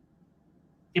to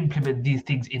implement these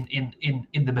things in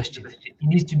the masjid. It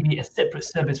needs to be a separate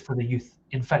service for the youth.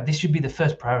 In fact, this should be the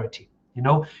first priority.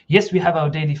 Yes, we have our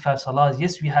daily 5 salahs.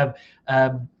 Yes, we have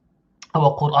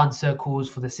our Quran circles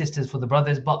for the sisters, for the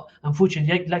brothers, but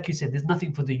unfortunately, like you said, there's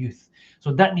nothing for the youth.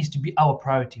 So that needs to be our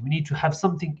priority. We need to have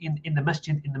something in the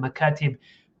masjid, in the makatib,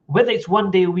 whether it's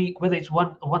one day a week, whether it's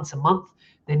once a month.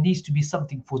 There needs to be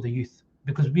something for the youth,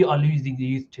 because we are losing the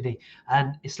youth today.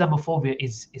 And Islamophobia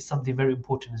is something very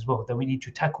important as well that we need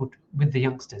to tackle with the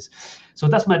youngsters. So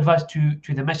that's my advice to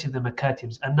the masjid, the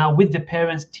makatibs. And now with the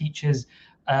parents, teachers,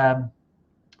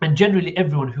 and generally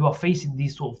everyone who are facing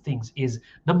these sort of things is,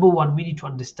 number one, we need to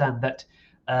understand that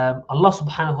Allah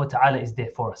subhanahu wa ta'ala is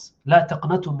there for us. لا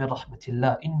تقنطوا من رحمة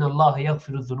الله إن الله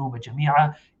يغفر الذنوب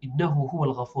جميعا إنه هو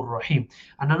الغفور الرحيم.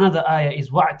 And another ayah is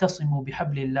واعتصموا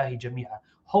بحبل الله جميعا.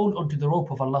 Hold onto the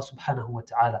rope of Allah subhanahu wa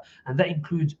ta'ala, and that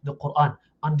includes the Quran.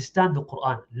 Understand the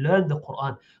Quran, learn the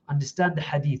Quran, understand the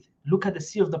hadith, look at the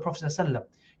seerah of the Prophet sallallahu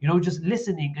alaihi wasallam. Just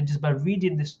listening and just by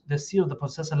reading the seerah of the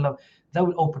Prophet sallallahu alaihi wasallam, that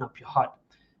will open up your heart.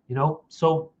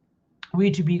 So we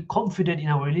need to be confident in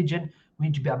our religion. We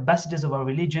need to be ambassadors of our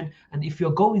religion. And if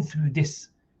you're going through this,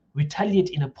 retaliate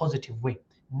in a positive way.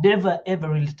 Never ever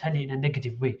retaliate in a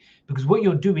negative way, because what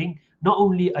you're doing, not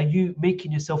only are you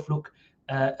making yourself look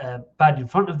bad in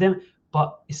front of them,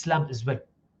 but Islam as well,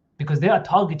 because they are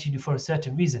targeting you for a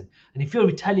certain reason. And if you're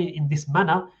retaliating in this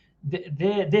manner,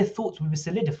 their thoughts will be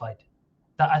solidified.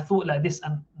 That I thought like this,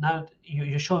 and now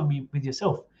you're showing me with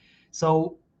yourself.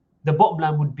 So the bottom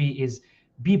line would be is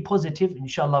be positive,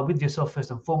 inshallah, with yourself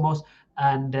first and foremost.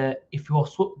 And if you're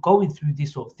going through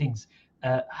these sort of things,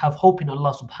 have hope in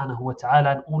Allah subhanahu wa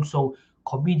ta'ala, and also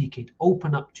communicate,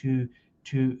 open up to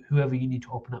whoever you need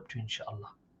to open up to, inshallah.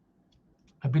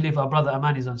 I believe our brother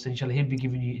Aman is on, so inshallah he'll be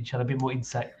giving you, inshallah, a bit more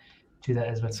insight to that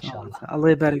as well, inshallah.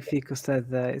 Allah barik feek,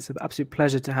 Ustadh. It's an absolute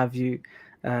pleasure to have you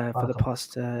for the Welcome.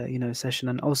 past session,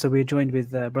 and also we're joined with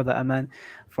brother Aman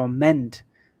from Mend.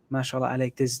 MashaAllah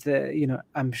alaik. There's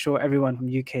I'm sure everyone from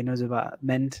UK knows about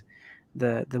Mend,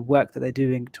 the work that they're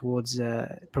doing towards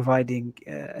providing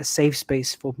a safe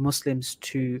space for Muslims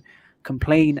to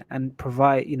complain and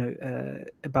provide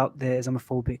about their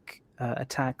Islamophobic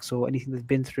attacks or anything they've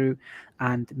been through,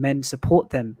 and men support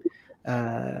them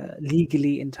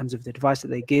legally in terms of the advice that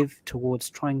they give towards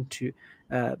trying to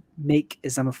make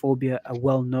Islamophobia a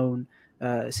well-known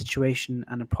situation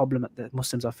and a problem that the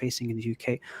Muslims are facing in the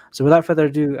UK. So without further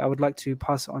ado, I would like to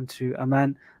pass on to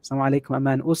Aman. Assalamu alaikum,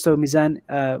 Aman. Also, Mizan,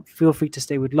 feel free to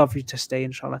stay. We'd love you to stay,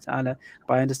 inshallah ta'ala.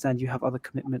 But I understand you have other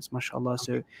commitments, mashallah.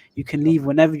 So you can leave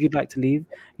whenever you'd like to leave.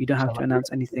 You don't have to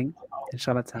announce anything,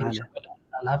 inshallah ta'ala.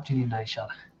 I'll have to leave now,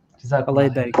 inshallah. Allah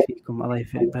barik feekum. Allah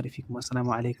barik feekum. Assalamu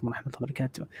alaikum wa rahmatullahi wa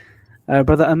barakatuh.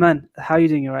 Brother Aman, how are you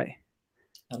doing? You right?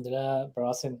 Alhamdulillah,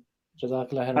 Barasim.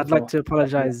 I'd like to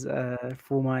apologize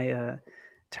for my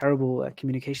terrible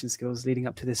communication skills leading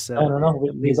up to this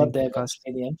we got there podcast.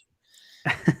 in the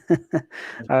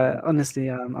end. Honestly,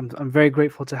 I'm very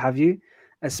grateful to have you,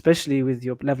 especially with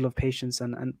your level of patience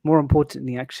and more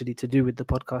importantly, actually, to do with the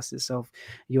podcast itself,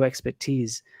 your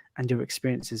expertise and your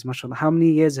experiences. MashaAllah. How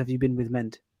many years have you been with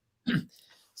Mend?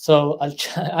 So I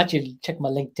actually checked my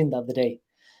LinkedIn the other day,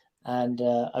 and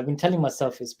I've been telling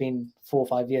myself it's been 4 or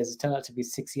 5 years. It turned out to be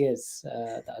 6 years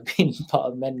that I've been part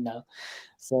of Mend now.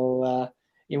 So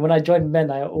when I joined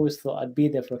Mend, I always thought I'd be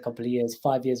there for a couple of years,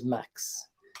 5 years max.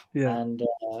 Yeah. And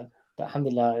but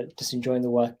alhamdulillah, just enjoying the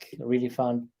work. I really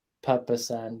found purpose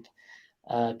and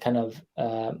kind of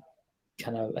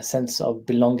a sense of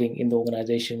belonging in the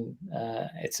organization.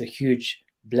 It's a huge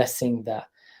blessing that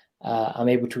I'm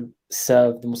able to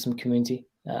serve the Muslim community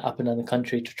up and down the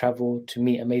country, to travel, to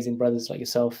meet amazing brothers like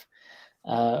yourself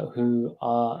who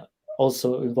are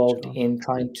also involved in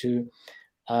trying to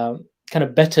kind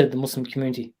of better the Muslim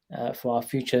community for our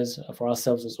futures, for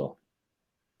ourselves as well.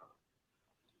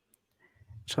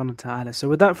 Inshallah ta'ala. So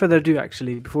without further ado,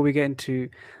 actually, before we get into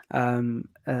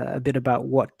a bit about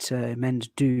what Mend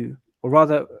do, or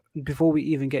rather, before we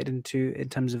even get into in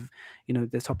terms of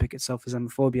the topic itself,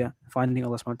 Islamophobia, finding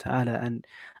Allah subhanahu wa ta'ala, and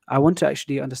I want to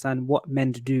actually understand what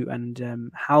Mend do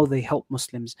and how they help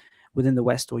Muslims within the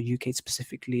West or UK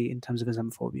specifically in terms of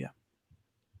Islamophobia.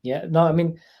 Yeah, no, I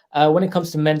mean, when it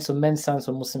comes to Mend, so Mend stands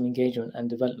for Muslim Engagement and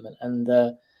Development,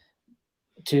 and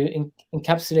to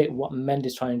encapsulate what Mend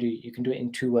is trying to do, you can do it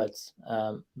in 2 words.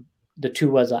 The 2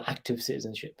 words are active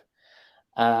citizenship.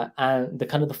 And the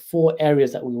kind of the 4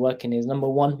 areas that we work in is, number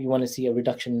 1, we want to see a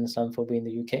reduction in Islamophobia in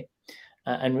the UK,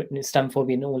 and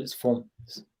Islamophobia in all its forms.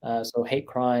 So hate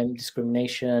crime,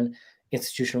 discrimination,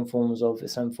 institutional forms of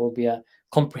Islamophobia.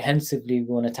 Comprehensively, we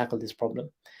want to tackle this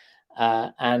problem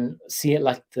and see it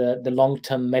like the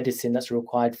long-term medicine that's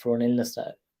required for an illness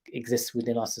that exists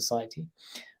within our society.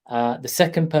 The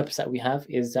second purpose that we have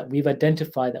is that we've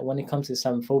identified that when it comes to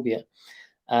Islamophobia,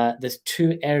 there's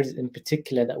 2 areas in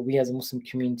particular that we as a Muslim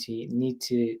community need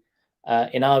to,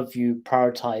 in our view,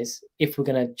 prioritize if we're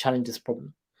going to challenge this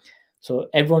problem. So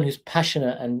everyone who's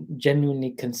passionate and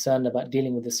genuinely concerned about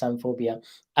dealing with Islamophobia,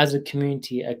 as a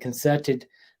community, a concerted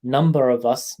number of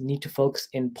us need to focus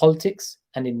in politics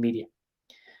and in media.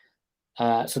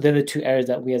 So they're the 2 areas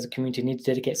that we as a community need to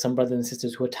dedicate some brothers and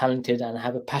sisters who are talented and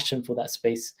have a passion for that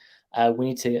space. We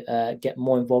need to get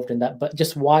more involved in that, but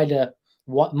just more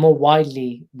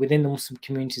widely within the Muslim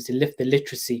communities, to lift the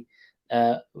literacy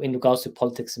in regards to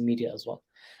politics and media as well.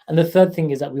 And the third thing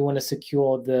is that we want to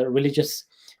secure the religious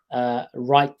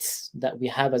rights that we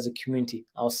have as a community.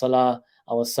 Our salah,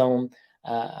 our saum,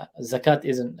 zakat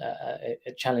isn't a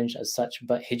challenge as such,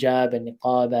 but hijab and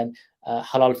niqab and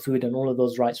halal food and all of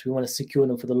those rights, we want to secure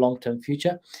them for the long-term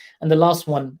future. And the last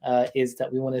one is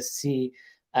that we want to see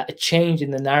a change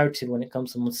in the narrative when it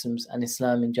comes to Muslims and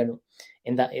Islam in general,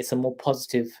 in that it's a more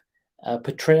positive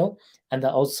portrayal, and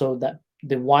that also that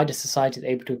the wider society is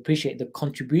able to appreciate the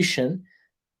contribution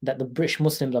that the British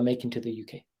Muslims are making to the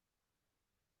UK.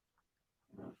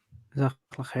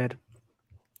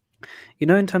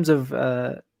 In terms of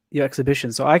your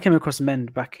exhibition. So I came across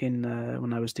MEND back in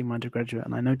when I was doing my undergraduate,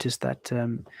 and I noticed that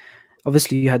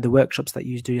obviously you had the workshops that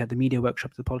you do. You had the media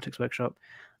workshop, the politics workshop.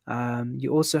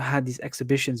 You also had these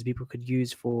exhibitions people could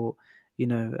use for,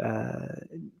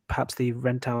 perhaps they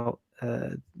rent out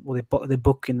or they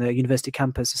book in the university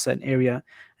campus a certain area,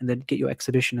 and then get your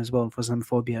exhibition as well for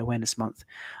Islamophobia Awareness Month.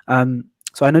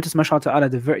 So I noticed, mashallah ta'ala,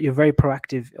 you're very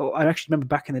proactive. Oh, I actually remember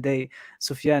back in the day,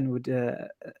 Sufyan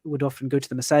would often go to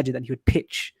the masajid and he would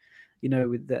pitch,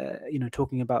 with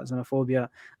talking about Islamophobia,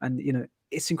 and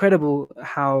it's incredible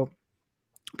how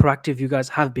proactive you guys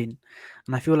have been,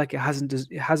 and I feel like it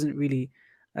hasn't really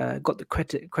got the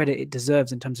credit it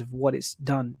deserves in terms of what it's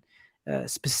done,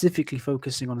 specifically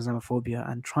focusing on Islamophobia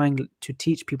and trying to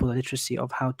teach people the literacy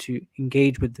of how to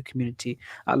engage with the community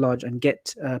at large and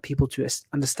get people to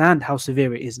understand how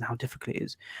severe it is and how difficult it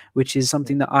is, which is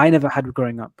something that I never had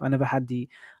growing up. I never had the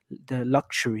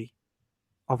luxury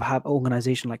of have an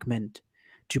organization like MEND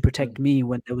to protect me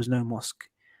when there was no mosque.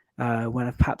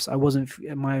 When perhaps I wasn't,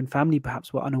 my own family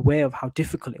perhaps were unaware of how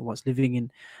difficult it was living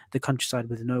in the countryside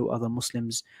with no other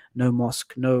Muslims, no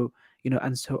mosque, no,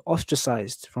 and so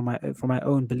ostracized from my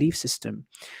own belief system.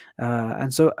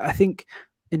 And so I think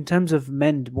in terms of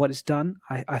MEND, what it's done,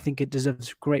 I think it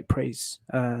deserves great praise,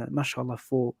 mashallah,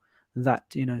 for that,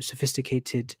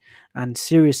 sophisticated and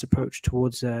serious approach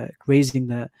towards raising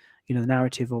the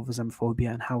narrative of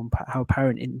Islamophobia and how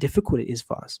apparent and difficult it is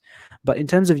for us. But in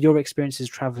terms of your experiences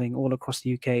traveling all across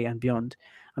the UK and beyond,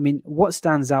 I mean, what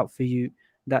stands out for you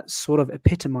that sort of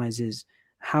epitomizes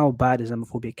how bad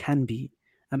Islamophobia can be?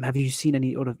 Have you seen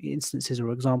any sort of instances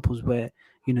or examples where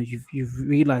you've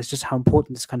realized just how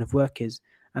important this kind of work is?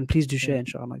 And please do share,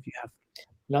 inshallah, if you have.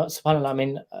 No, subhanAllah, I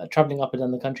mean, traveling up and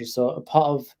down the country. So a part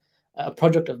of a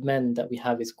project of MEND that we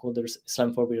have is called the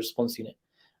Islamophobia Response Unit.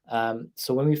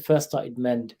 So when we first started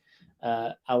MEND,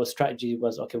 our strategy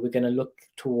was, okay, we're going to look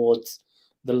towards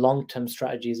the long-term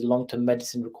strategies, long-term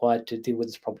medicine required to deal with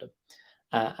this problem.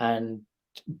 And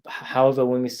however,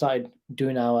 when we started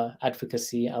doing our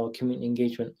advocacy, our community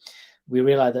engagement, we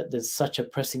realized that there's such a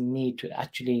pressing need to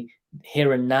actually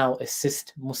here and now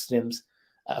assist Muslims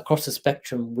across the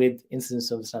spectrum with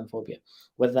incidents of Islamophobia,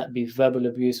 whether that be verbal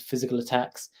abuse, physical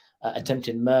attacks,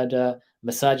 attempted murder,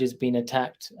 masajids being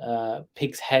attacked,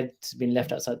 pigs' heads being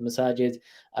left outside the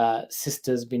masajid,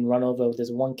 sisters being run over.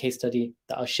 There's one case study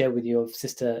that I'll share with you of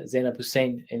Sister Zainab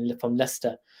Hussein from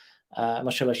Leicester.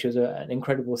 Mashallah, she was an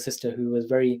incredible sister who was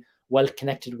very well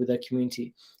connected with her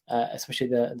community, especially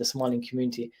the Somalian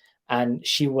community. And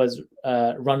she was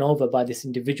run over by this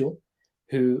individual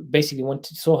who basically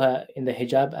saw her in the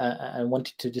hijab and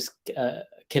wanted to just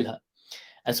kill her.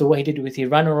 And so what he did was he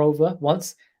ran her over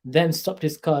once, then stopped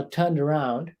his car, turned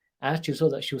around, and actually saw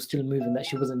that she was still moving, that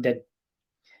she wasn't dead.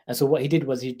 And so what he did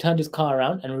was he turned his car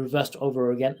around and reversed over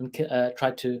her again and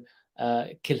tried to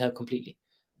kill her completely.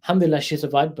 Alhamdulillah, she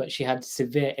survived, but she had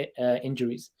severe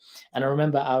injuries. And I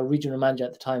remember our regional manager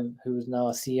at the time, who is now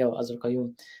our CEO, Azhar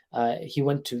Qayyum, he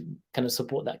went to kind of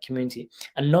support that community.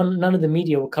 And none of the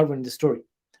media were covering the story.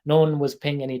 No one was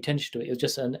paying any attention to it. It was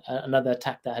just another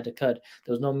attack that had occurred.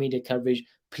 There was no media coverage.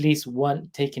 Police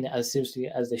weren't taking it as seriously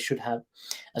as they should have.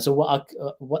 And so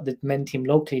what the MEND team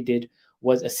locally did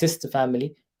was assist the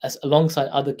family alongside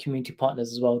other community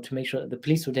partners as well, to make sure that the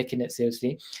police were taking it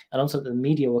seriously, and also that the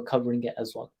media were covering it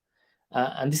as well.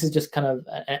 And this is just kind of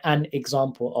an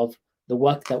example of the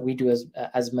work that we do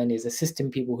as MEND, is assisting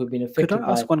people who've been affected. Could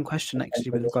I ask one question actually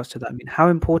with regards to that? I mean, how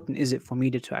important is it for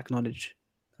media to acknowledge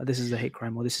this is a hate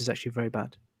crime or this is actually very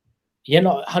bad? Yeah,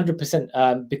 no,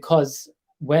 100%. Because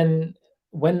when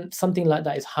something like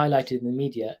that is highlighted in the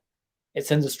media, it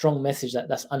sends a strong message that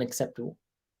that's unacceptable,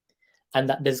 and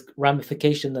that there's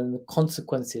ramifications and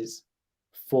consequences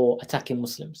for attacking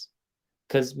Muslims.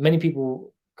 Because many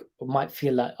people might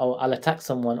feel like, oh, I'll attack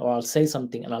someone or I'll say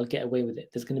something and I'll get away with it.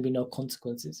 There's going to be no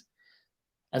consequences.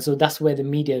 And so that's where the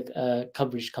media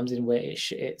coverage comes in, where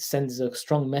it sends a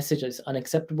strong message that it's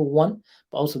unacceptable, one,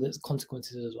 but also there's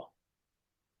consequences as well.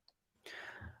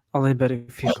 Allah barik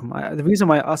fikum. The reason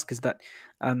why I ask is that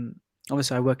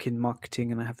obviously I work in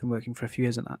marketing and I have been working for a few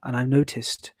years, and I've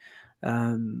noticed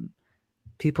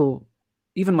people,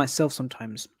 even myself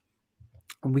sometimes,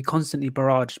 and we constantly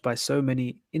barraged by so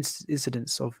many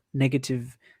incidents of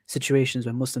negative situations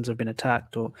where Muslims have been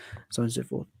attacked or so on and so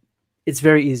forth. It's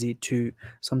very easy to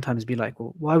sometimes be like,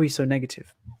 well, why are we so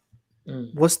negative?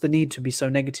 What's the need to be so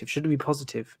negative? Shouldn't we be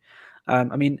positive?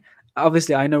 I mean,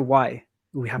 obviously I know why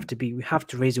we have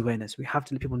to raise awareness. We have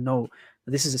to let people know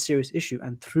that this is a serious issue.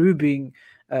 And through being,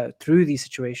 through these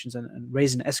situations and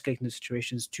raising and escalating the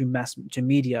situations to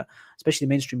media, especially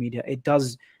mainstream media, it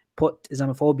does put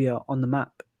Islamophobia on the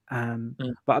map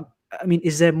But I mean,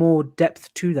 is there more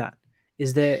depth to that?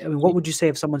 Is there? I mean, what would you say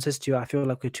if someone says to you, "I feel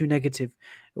like we're too negative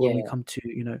when we come to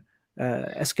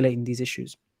escalating these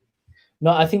issues"?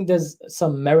 No, I think there's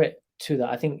some merit to that.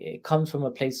 I think it comes from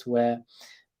a place where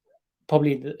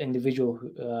probably the individual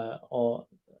or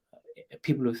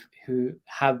people who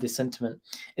have this sentiment,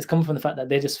 it's coming from the fact that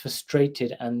they're just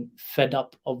frustrated and fed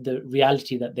up of the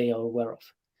reality that they are aware of.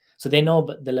 So they know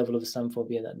about the level of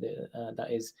Islamophobia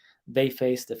that they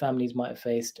face, the families might have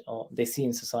faced, or they see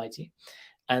in society,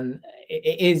 and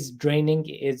it is draining.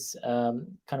 It is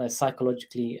kind of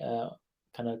psychologically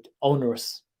kind of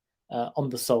onerous on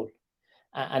the soul,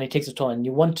 and it takes a toll. And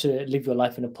you want to live your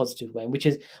life in a positive way, which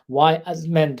is why, as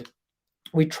men,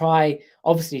 we try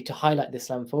obviously to highlight the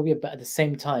Islamophobia, but at the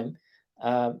same time,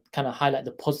 kind of highlight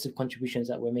the positive contributions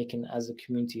that we're making as a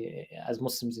community, as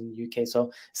Muslims in the UK.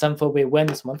 So Islamophobia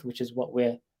Awareness Month, which is what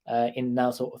we're in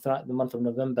now, so throughout the month of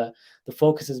November, the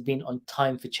focus has been on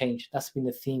time for change. That's been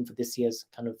the theme for this year's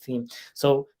kind of theme.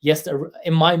 So yes,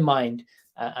 in my mind,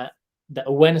 the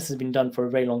awareness has been done for a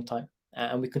very long time.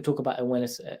 And we can talk about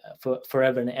awareness for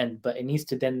forever and end, but it needs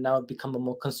to then now become a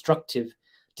more constructive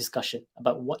discussion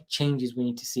about what changes we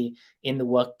need to see in the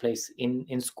workplace,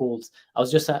 in schools. I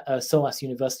was just at SOAS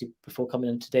University before coming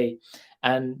in today,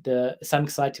 and the Islamic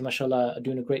Society, mashallah, are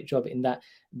doing a great job in that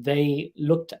they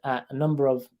looked at a number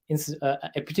of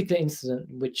a particular incident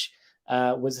which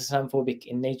was Islamophobic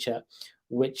in nature,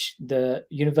 which the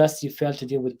university failed to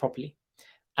deal with properly.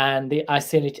 And they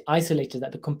isolated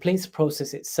that the complaints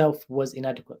process itself was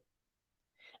inadequate.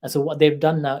 And so what they've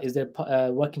done now is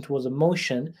they're working towards a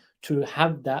motion to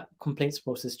have that complaints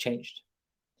process changed.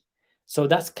 So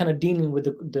that's kind of dealing with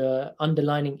the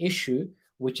underlying issue,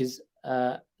 which is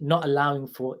not allowing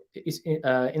for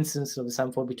incidents of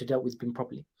Islamophobia to dealt with being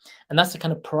properly. And that's the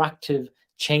kind of proactive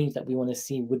change that we want to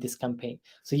see with this campaign.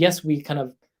 So yes, we kind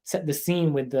of set the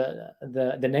scene with the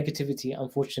negativity,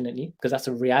 unfortunately, because that's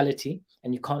a reality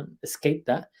and you can't escape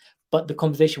that. But the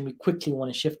conversation, we quickly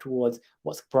want to shift towards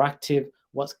what's proactive,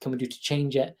 what can we do to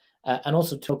change it, and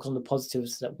also to focus on the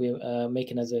positives that we're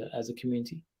making as a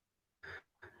community.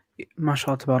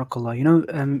 MashaAllah,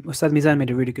 tabarakallah. Ustadh Mizan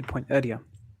made a really good point earlier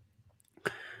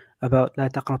about لا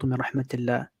تقنطوا من رحمة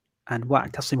الله and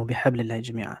واعتصموا بحبل الله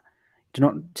جميعا. Do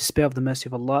not despair of the mercy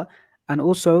of Allah, and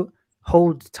also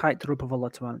hold tight the rope of Allah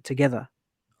together,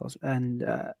 and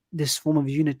this form of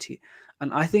unity.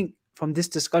 And I think from this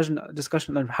discussion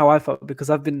of how I felt, because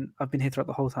I've been here throughout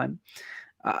the whole time,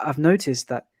 I've noticed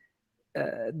that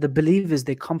the believers,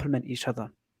 they complement each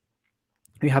other.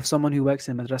 We have someone who works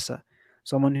in Madrassah,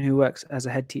 someone who works as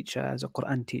a head teacher, as a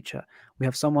Quran teacher. We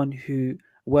have someone who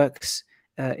works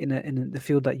in the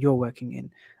field that you're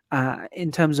working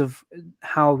in terms of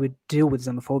how we deal with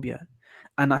Islamophobia.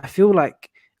 And I feel like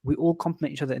we all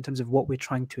complement each other in terms of what we're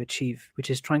trying to achieve,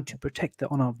 which is trying to protect the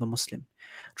honor of the Muslim,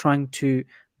 trying to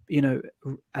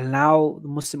allow the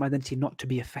Muslim identity not to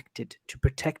be affected, to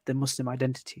protect the Muslim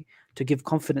identity, to give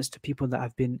confidence to people that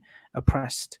have been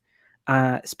oppressed,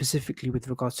 specifically with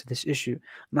regards to this issue.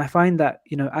 And I find that,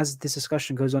 as this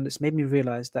discussion goes on, it's made me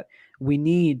realize that we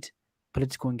need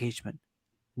political engagement.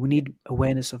 We need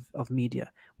awareness of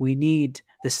media. We need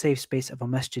the safe space of a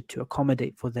masjid to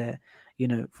accommodate for their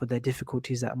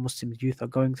difficulties that Muslim youth are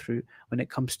going through when it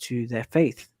comes to their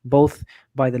faith, both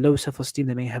by the low self-esteem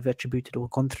they may have attributed or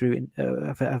gone through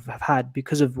have had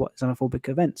because of what Islamophobic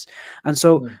events. And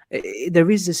so there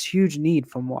is this huge need,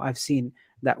 from what I've seen,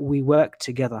 that we work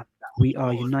together, we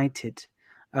are united,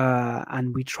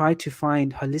 and we try to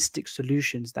find holistic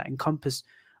solutions that encompass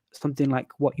something like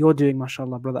what you're doing,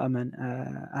 mashallah, brother Aman,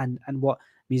 and what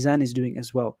Mizan is doing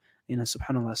as well.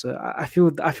 Subhanallah. So I feel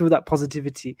that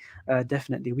positivity,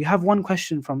 definitely. We have one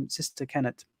question from Sister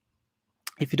Kenneth.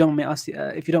 If you don't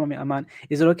want me, Aman,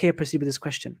 is it okay to proceed with this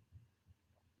question?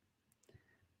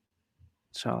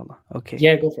 Inshallah. Okay.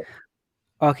 Yeah, go for it.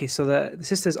 Okay, so the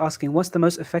sister is asking, what's the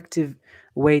most effective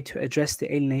way to address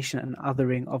the alienation and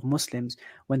othering of Muslims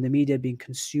when the media being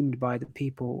consumed by the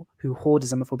people who hold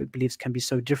Islamophobic beliefs can be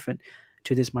so different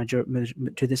to this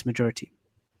majority?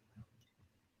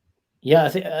 Yeah, I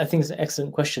think it's an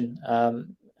excellent question.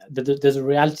 There's a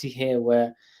reality here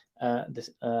where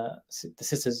the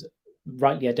sisters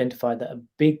rightly identified that a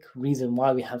big reason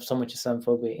why we have so much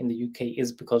Islamophobia in the UK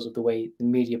is because of the way the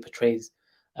media portrays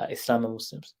Islam and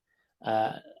Muslims.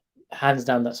 Hands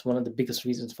down, that's one of the biggest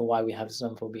reasons for why we have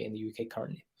Islamophobia in the UK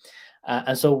currently.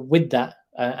 And so with that,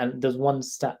 and there's one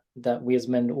stat that we as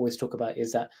men always talk about,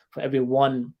 is that for every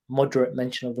one moderate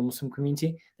mention of the Muslim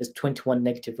community, there's 21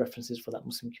 negative references for that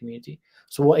Muslim community.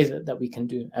 So what is it that we can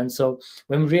do? And so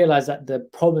when we realize that the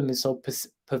problem is so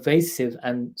pervasive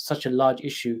and such a large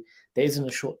issue there isn't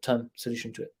a short-term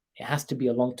solution to it. It has to be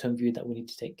a long-term view that we need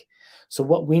to take. So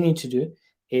what we need to do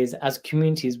is, as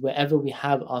communities, wherever we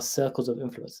have our circles of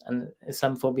influence, and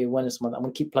Islamophobia Awareness Month, I'm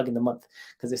going to keep plugging the month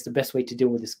because it's the best way to deal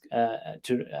with this,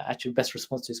 to actually best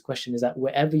response to this question, is that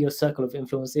wherever your circle of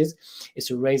influence is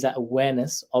to raise that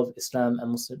awareness of Islam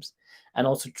and Muslims, and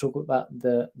also talk about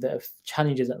the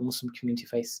challenges that the Muslim community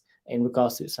face in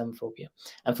regards to Islamophobia.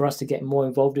 And for us to get more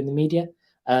involved in the media,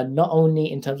 not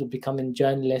only in terms of becoming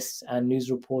journalists and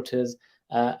news reporters,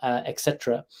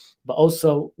 etc., but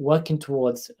also working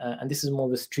towards, and this is more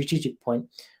of a strategic point,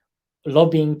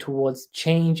 lobbying towards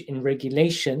change in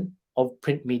regulation of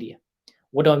print media.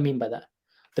 What do I mean by that?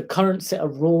 The current set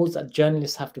of rules that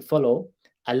journalists have to follow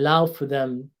allow for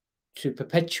them to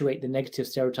perpetuate the negative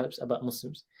stereotypes about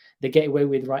Muslims. They get away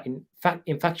with writing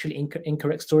factually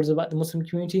incorrect stories about the Muslim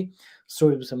community,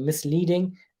 stories which are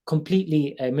misleading,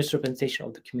 completely a misrepresentation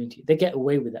of the community. They get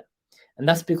away with that. And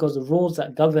that's because the rules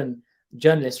that govern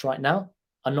journalists right now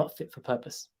are not fit for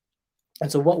purpose.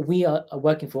 And so what we are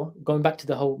working for, going back to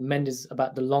the whole MEND, is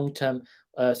about the long-term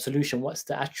solution. What's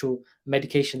the actual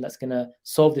medication that's going to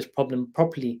solve this problem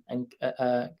properly and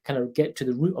kind of get to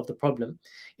the root of the problem,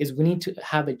 is we need to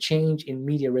have a change in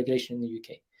media regulation in the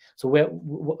UK. So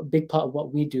a big part of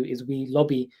what we do is we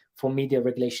lobby for media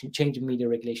regulation, change in media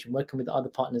regulation, working with other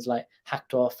partners like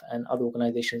Hacked Off and other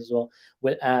organizations as well.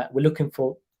 We're looking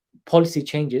for policy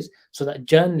changes so that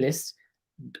journalists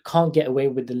can't get away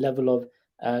with the level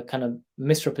of kind of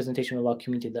misrepresentation of our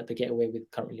community that they get away with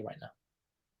currently right now.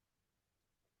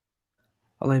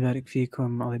 Allah barik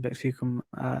feekum, Allah barik feekum.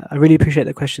 I really appreciate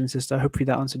the question, sister. Hopefully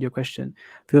that answered your question.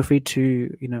 Feel free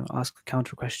to, ask a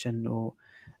counter question or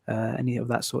any of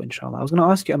that sort, inshallah. I was going to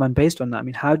ask you, Aman, based on that, I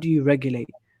mean, how do you regulate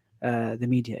the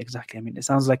media exactly? I mean, it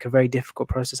sounds like a very difficult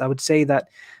process. I would say that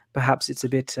perhaps it's a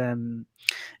bit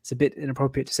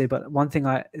inappropriate to say, but one thing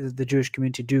the Jewish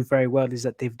community do very well is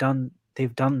that they've done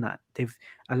that. They've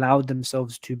allowed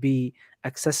themselves to be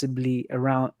accessibly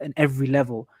around in every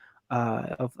level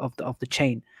of the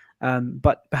chain.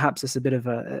 But perhaps it's a bit of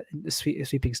a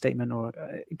sweeping statement, or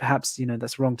perhaps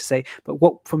that's wrong to say. But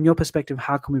what, from your perspective,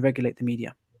 how can we regulate the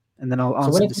media? And then I'll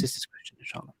answer the sister's question,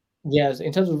 inshallah. Yeah, so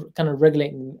in terms of kind of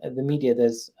regulating the media,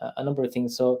 there's a number of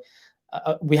things. So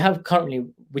we have currently,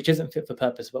 which isn't fit for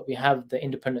purpose, but we have the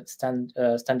Independent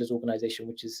Standards Organization,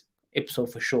 which is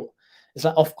IPSO for short. It's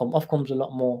like Ofcom. Ofcom's a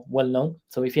lot more well-known.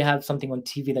 So if you have something on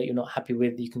TV that you're not happy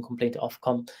with, you can complain to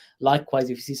Ofcom.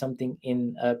 Likewise, if you see something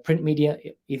in print media,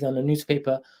 either on a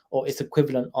newspaper or its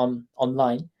equivalent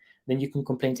online, then you can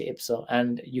complain to IPSO,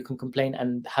 and you can complain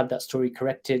and have that story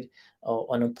corrected or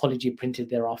an apology printed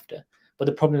thereafter. But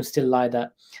the problems still lie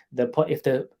that if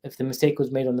the mistake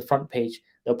was made on the front page,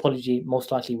 the apology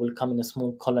most likely will come in a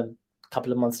small column a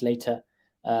couple of months later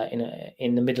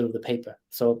in the middle of the paper.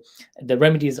 So the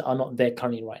remedies are not there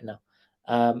currently right now.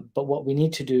 But what we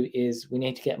need to do is we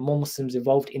need to get more Muslims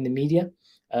involved in the media,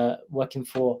 working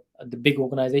for the big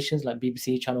organizations like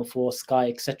BBC, Channel 4, Sky,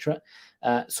 etc.,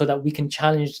 so that we can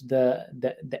challenge the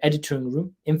editing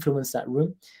room, influence that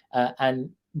room,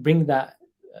 and bring that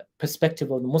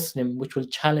perspective of the Muslim, which will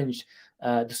challenge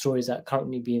the stories that are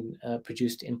currently being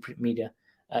produced in print media.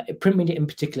 Print media in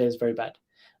particular is very bad.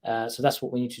 So that's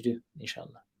what we need to do,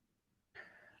 inshallah.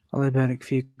 Allah barik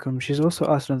feekum. She's also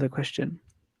asked another question.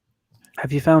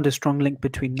 Have you found a strong link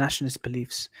between nationalist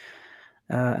beliefs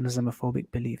and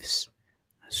Islamophobic beliefs?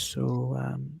 So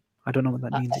I don't know what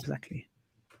that means exactly.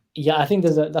 Yeah, I think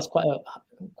that's quite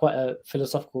a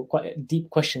philosophical, quite a deep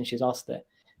question she's asked there.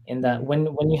 In that when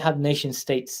you have nation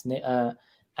states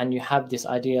and you have this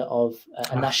idea of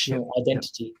a national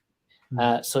identity,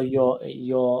 so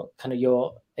your kind of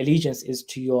your allegiance is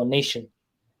to your nation,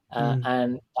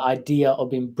 and the idea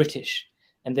of being British,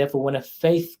 and therefore when a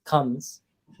faith comes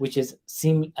which is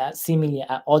seemingly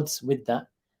at odds with that,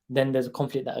 then there's a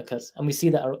conflict that occurs, and we see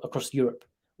that across Europe,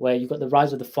 where you've got the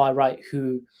rise of the far right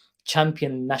who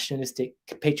champion nationalistic,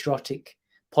 patriotic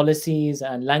policies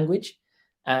and language.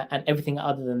 And everything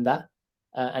other than that,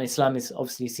 and Islam is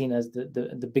obviously seen as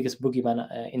the biggest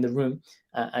boogeyman in the room.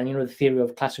 And the theory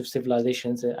of clash of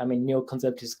civilizations. I mean,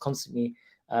 neoconservatives constantly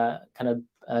kind of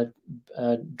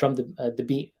drum the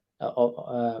beat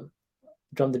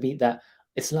that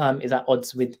Islam is at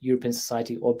odds with European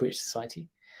society or British society.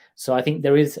 So I think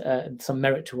there is some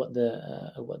merit to what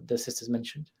the sisters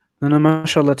mentioned. No,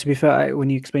 mashallah. To be fair, when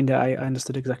you explained it, I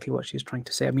understood exactly what she's trying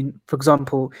to say. I mean, for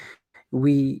example,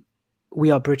 we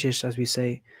are British, as we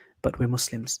say, but we're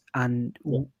Muslims, and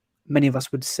many of us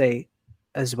would say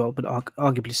as well, but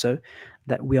arguably so,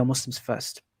 that we are Muslims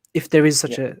first. If there is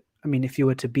such if you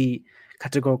were to be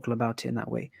categorical about it in that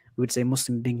way, we would say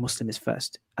being Muslim is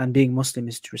first, and being Muslim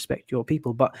is to respect your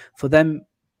people. But for them,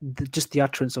 just the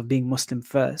utterance of being Muslim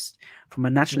first, from a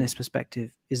nationalist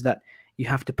perspective, is that you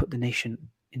have to put the nation's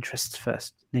interests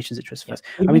first. I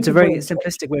mean, it's a very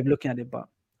simplistic way of looking at it, but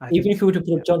even if you were to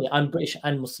put up, Johnny, I'm British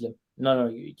and Muslim. No,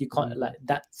 you can't. Like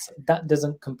that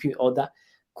doesn't compute, or that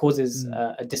causes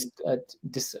a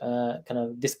kind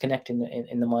of disconnect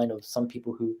in the mind of some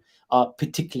people who are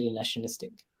particularly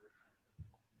nationalistic.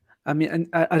 I mean, and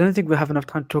I don't think we'll have enough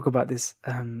time to talk about this,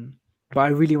 but I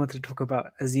really wanted to talk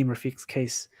about Azim Rafiq's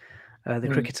case, the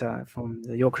cricketer from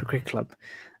the Yorkshire Cricket Club.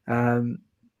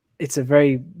 It's a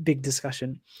very big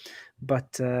discussion,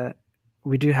 but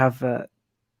we do have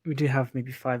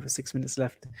maybe 5 or 6 minutes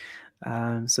left.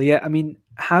 So yeah, I mean,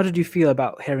 how did you feel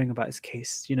about hearing about his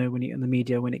case? You know, when in the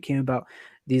media, when it came about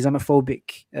the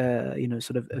Islamophobic,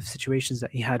 sort of situations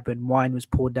that he had when wine was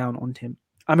poured down on him.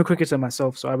 I'm a cricketer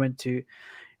myself, so I went to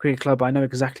cricket club. I know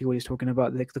exactly what he's talking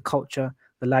about. Like the culture,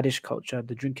 the laddish culture,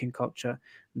 the drinking culture,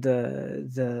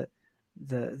 the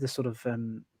sort of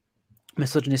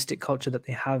misogynistic culture that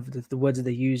they have, the words that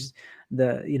they use,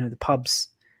 the pubs.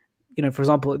 You know, for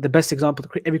example, the best example,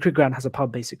 every cricket ground has a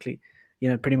pub, basically. You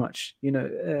know, pretty much. You know,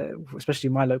 especially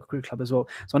my local cricket club as well.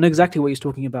 So I know exactly what he's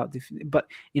talking about. But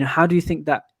you know, how do you think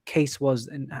that case was,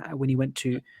 and when he went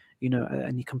to,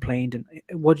 and he complained, and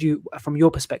what do you, from your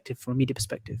perspective, from a media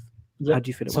perspective, how do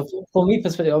you feel about it? So for me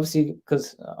perspective, obviously,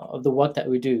 because of the work that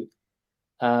we do,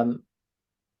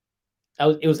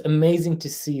 it was amazing to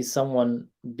see someone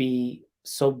be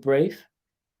so brave,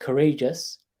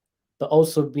 courageous, but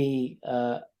also be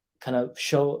kind of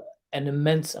show an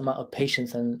immense amount of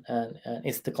patience and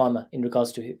istiqamah in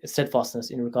regards to his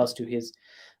steadfastness, in regards to his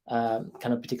kind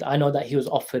of particular. I know that he was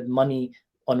offered money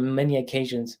on many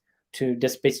occasions to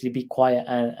just basically be quiet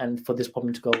and for this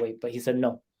problem to go away, but he said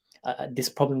no. This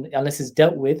problem, unless it's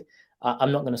dealt with,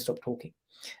 I'm not going to stop talking.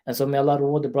 And so may Allah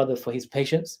reward the brother for his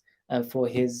patience and for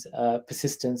his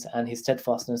persistence and his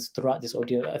steadfastness throughout this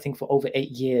ordeal. I think for over 8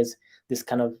 years, this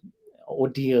kind of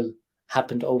ordeal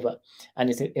happened over, and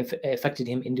it affected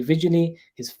him individually,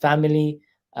 his family,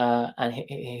 and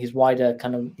his wider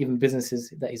kind of even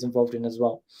businesses that he's involved in as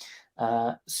well.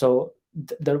 So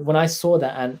when I saw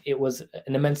that, and it was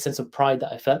an immense sense of pride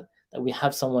that I felt that we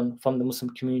have someone from the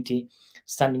Muslim community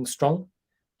standing strong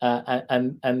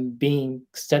and being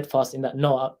steadfast in that,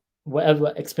 no,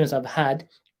 whatever experience I've had,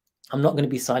 I'm not going to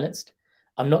be silenced.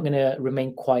 I'm not going to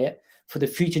remain quiet. For the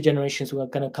future generations who are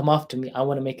going to come after me, I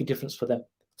want to make a difference for them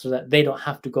so that they don't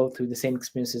have to go through the same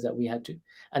experiences that we had to.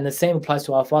 And the same applies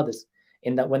to our fathers,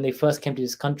 in that when they first came to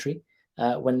this country,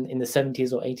 when in the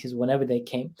 70s or 80s, whenever they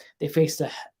came, they faced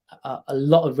a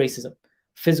lot of racism,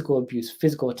 physical abuse,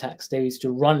 physical attacks. They used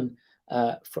to run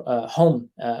home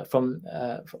from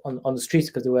on the streets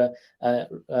because they were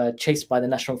chased by the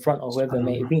National Front or whoever it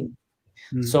may have been.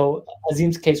 So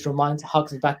Azim's case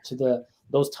harkens back to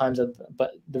those times,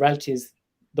 but the reality is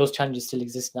those challenges still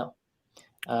exist now.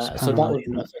 So that would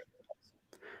be my favorite.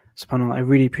 SubhanAllah, I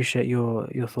really appreciate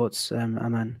your thoughts,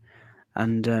 Aman.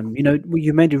 And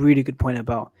you made a really good point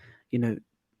about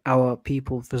our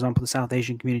people, for example, the South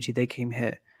Asian community. They came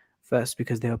here first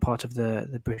because they were part of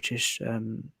the British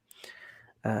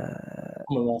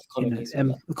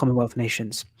Commonwealth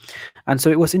nations. And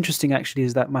so what's interesting actually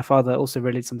is that my father also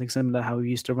related something similar, how he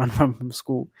used to run from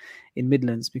school in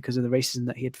Midlands because of the racism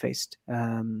that he had faced,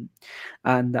 and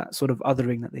that sort of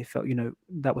othering that they felt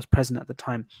that was present at the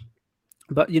time.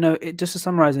 But just to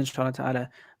summarize, inshallah ta'ala,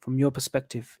 from your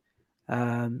perspective,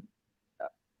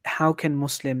 how can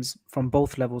Muslims from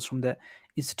both levels, from the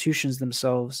institutions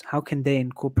themselves, how can they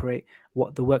incorporate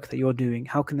the work that you're doing?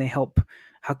 How can they help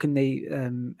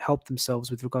themselves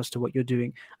with regards to what you're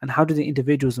doing, and how do the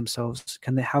individuals themselves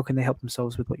how can they help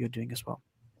themselves with what you're doing as well,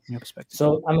 from your perspective?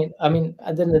 So I mean,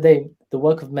 at the end of the day, the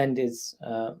work of MEND is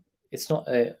it's not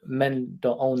men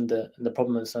don't own the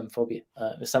problem of Islamophobia.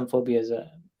 Islamophobia is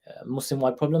a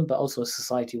Muslim-wide problem, but also a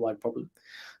society-wide problem.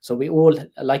 So we all,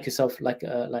 like yourself, like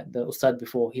the Ustadh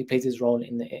before, he plays his role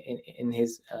in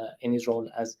his role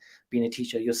as being a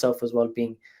teacher. Yourself as well,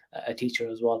 being a teacher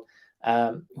as well.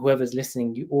 Whoever's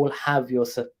listening, you all have your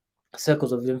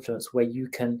circles of influence where you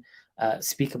can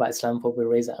speak about Islamophobia,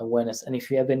 raise that awareness. And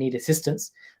if you ever need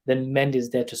assistance, then MEND is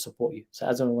there to support you. So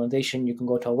as an organization, you can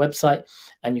go to our website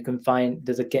and you can find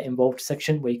there's a Get Involved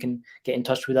section where you can get in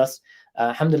touch with us.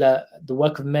 Alhamdulillah, the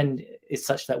work of MEND is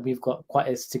such that we've got quite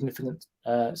a significant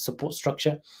support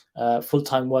structure,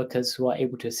 full-time workers who are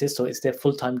able to assist. So it's their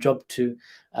full-time job to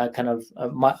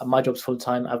my job's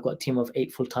full-time. I've got a team of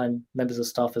 8 full-time members of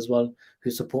staff as well who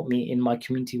support me in my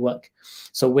community work.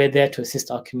 So we're there to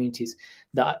assist our communities.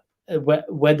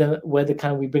 where the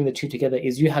kind of we bring the two together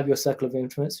is you have your circle of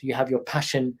influence, you have your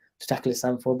passion to tackle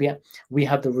Islamophobia, we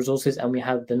have the resources and we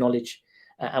have the knowledge,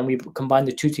 and we combine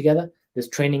the two together. There's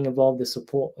training involved, there's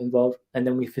support involved, and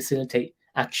then we facilitate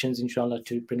actions, inshallah,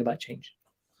 to bring about change.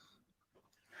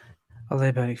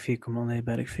 Allah yabarik feekum, Allah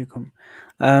yabarik feekum.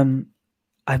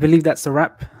 I believe that's a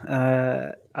wrap.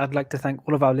 I'd like to thank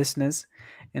all of our listeners.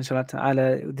 Inshallah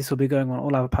ta'ala, this will be going on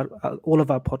all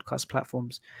of our podcast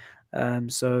platforms.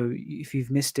 So if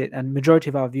you've missed it, and majority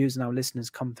of our views and our listeners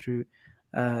come through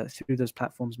those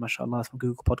platforms, mashallah, from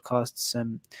Google Podcasts,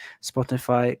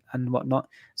 Spotify and whatnot.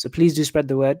 So please do spread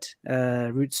the word.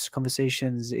 Roots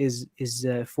Conversations is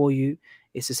for you.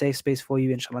 It's a safe space for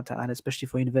you, inshallah ta'ala, especially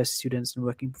for university students and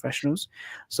working professionals.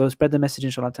 So spread the message,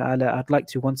 inshallah ta'ala. I'd like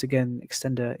to once again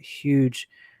extend a huge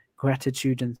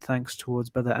gratitude and thanks towards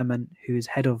Brother Aman, who is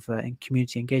head of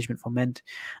community engagement for MENT,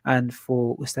 and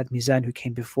for Ustadh Mijanul, who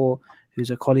came before,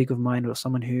 who's a colleague of mine or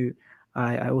someone who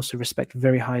I also respect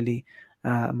very highly,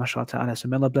 mashallah ta'ala. So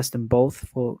may Allah bless them both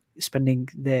for spending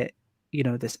their,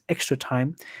 this extra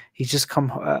time. He's just come,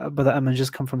 Brother Aman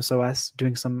just come from SOAS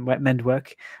doing some MEND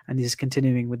work, and he's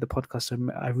continuing with the podcast. So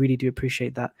I really do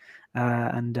appreciate that.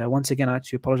 And once again, I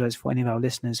actually apologize for any of our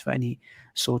listeners for any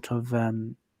sort of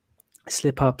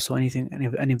slip ups or anything,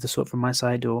 any of the sort from my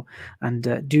side, I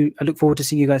look forward to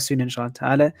seeing you guys soon, inshallah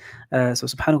ta'ala. So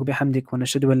subhanahu bihamdik wa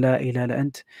nashhadu an la ilaha illa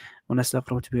ant wa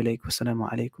nastaghfiruka wa natubu ilayk. Wassalamu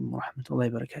alaikum wa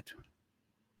rahmatullahi wa barakatuh.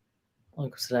 Wa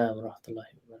alaikum assalam wa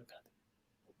rahmatullahi wa barakatuh.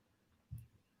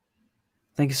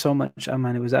 Thank you so much,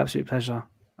 Aman. It was an absolute pleasure.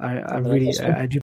 I do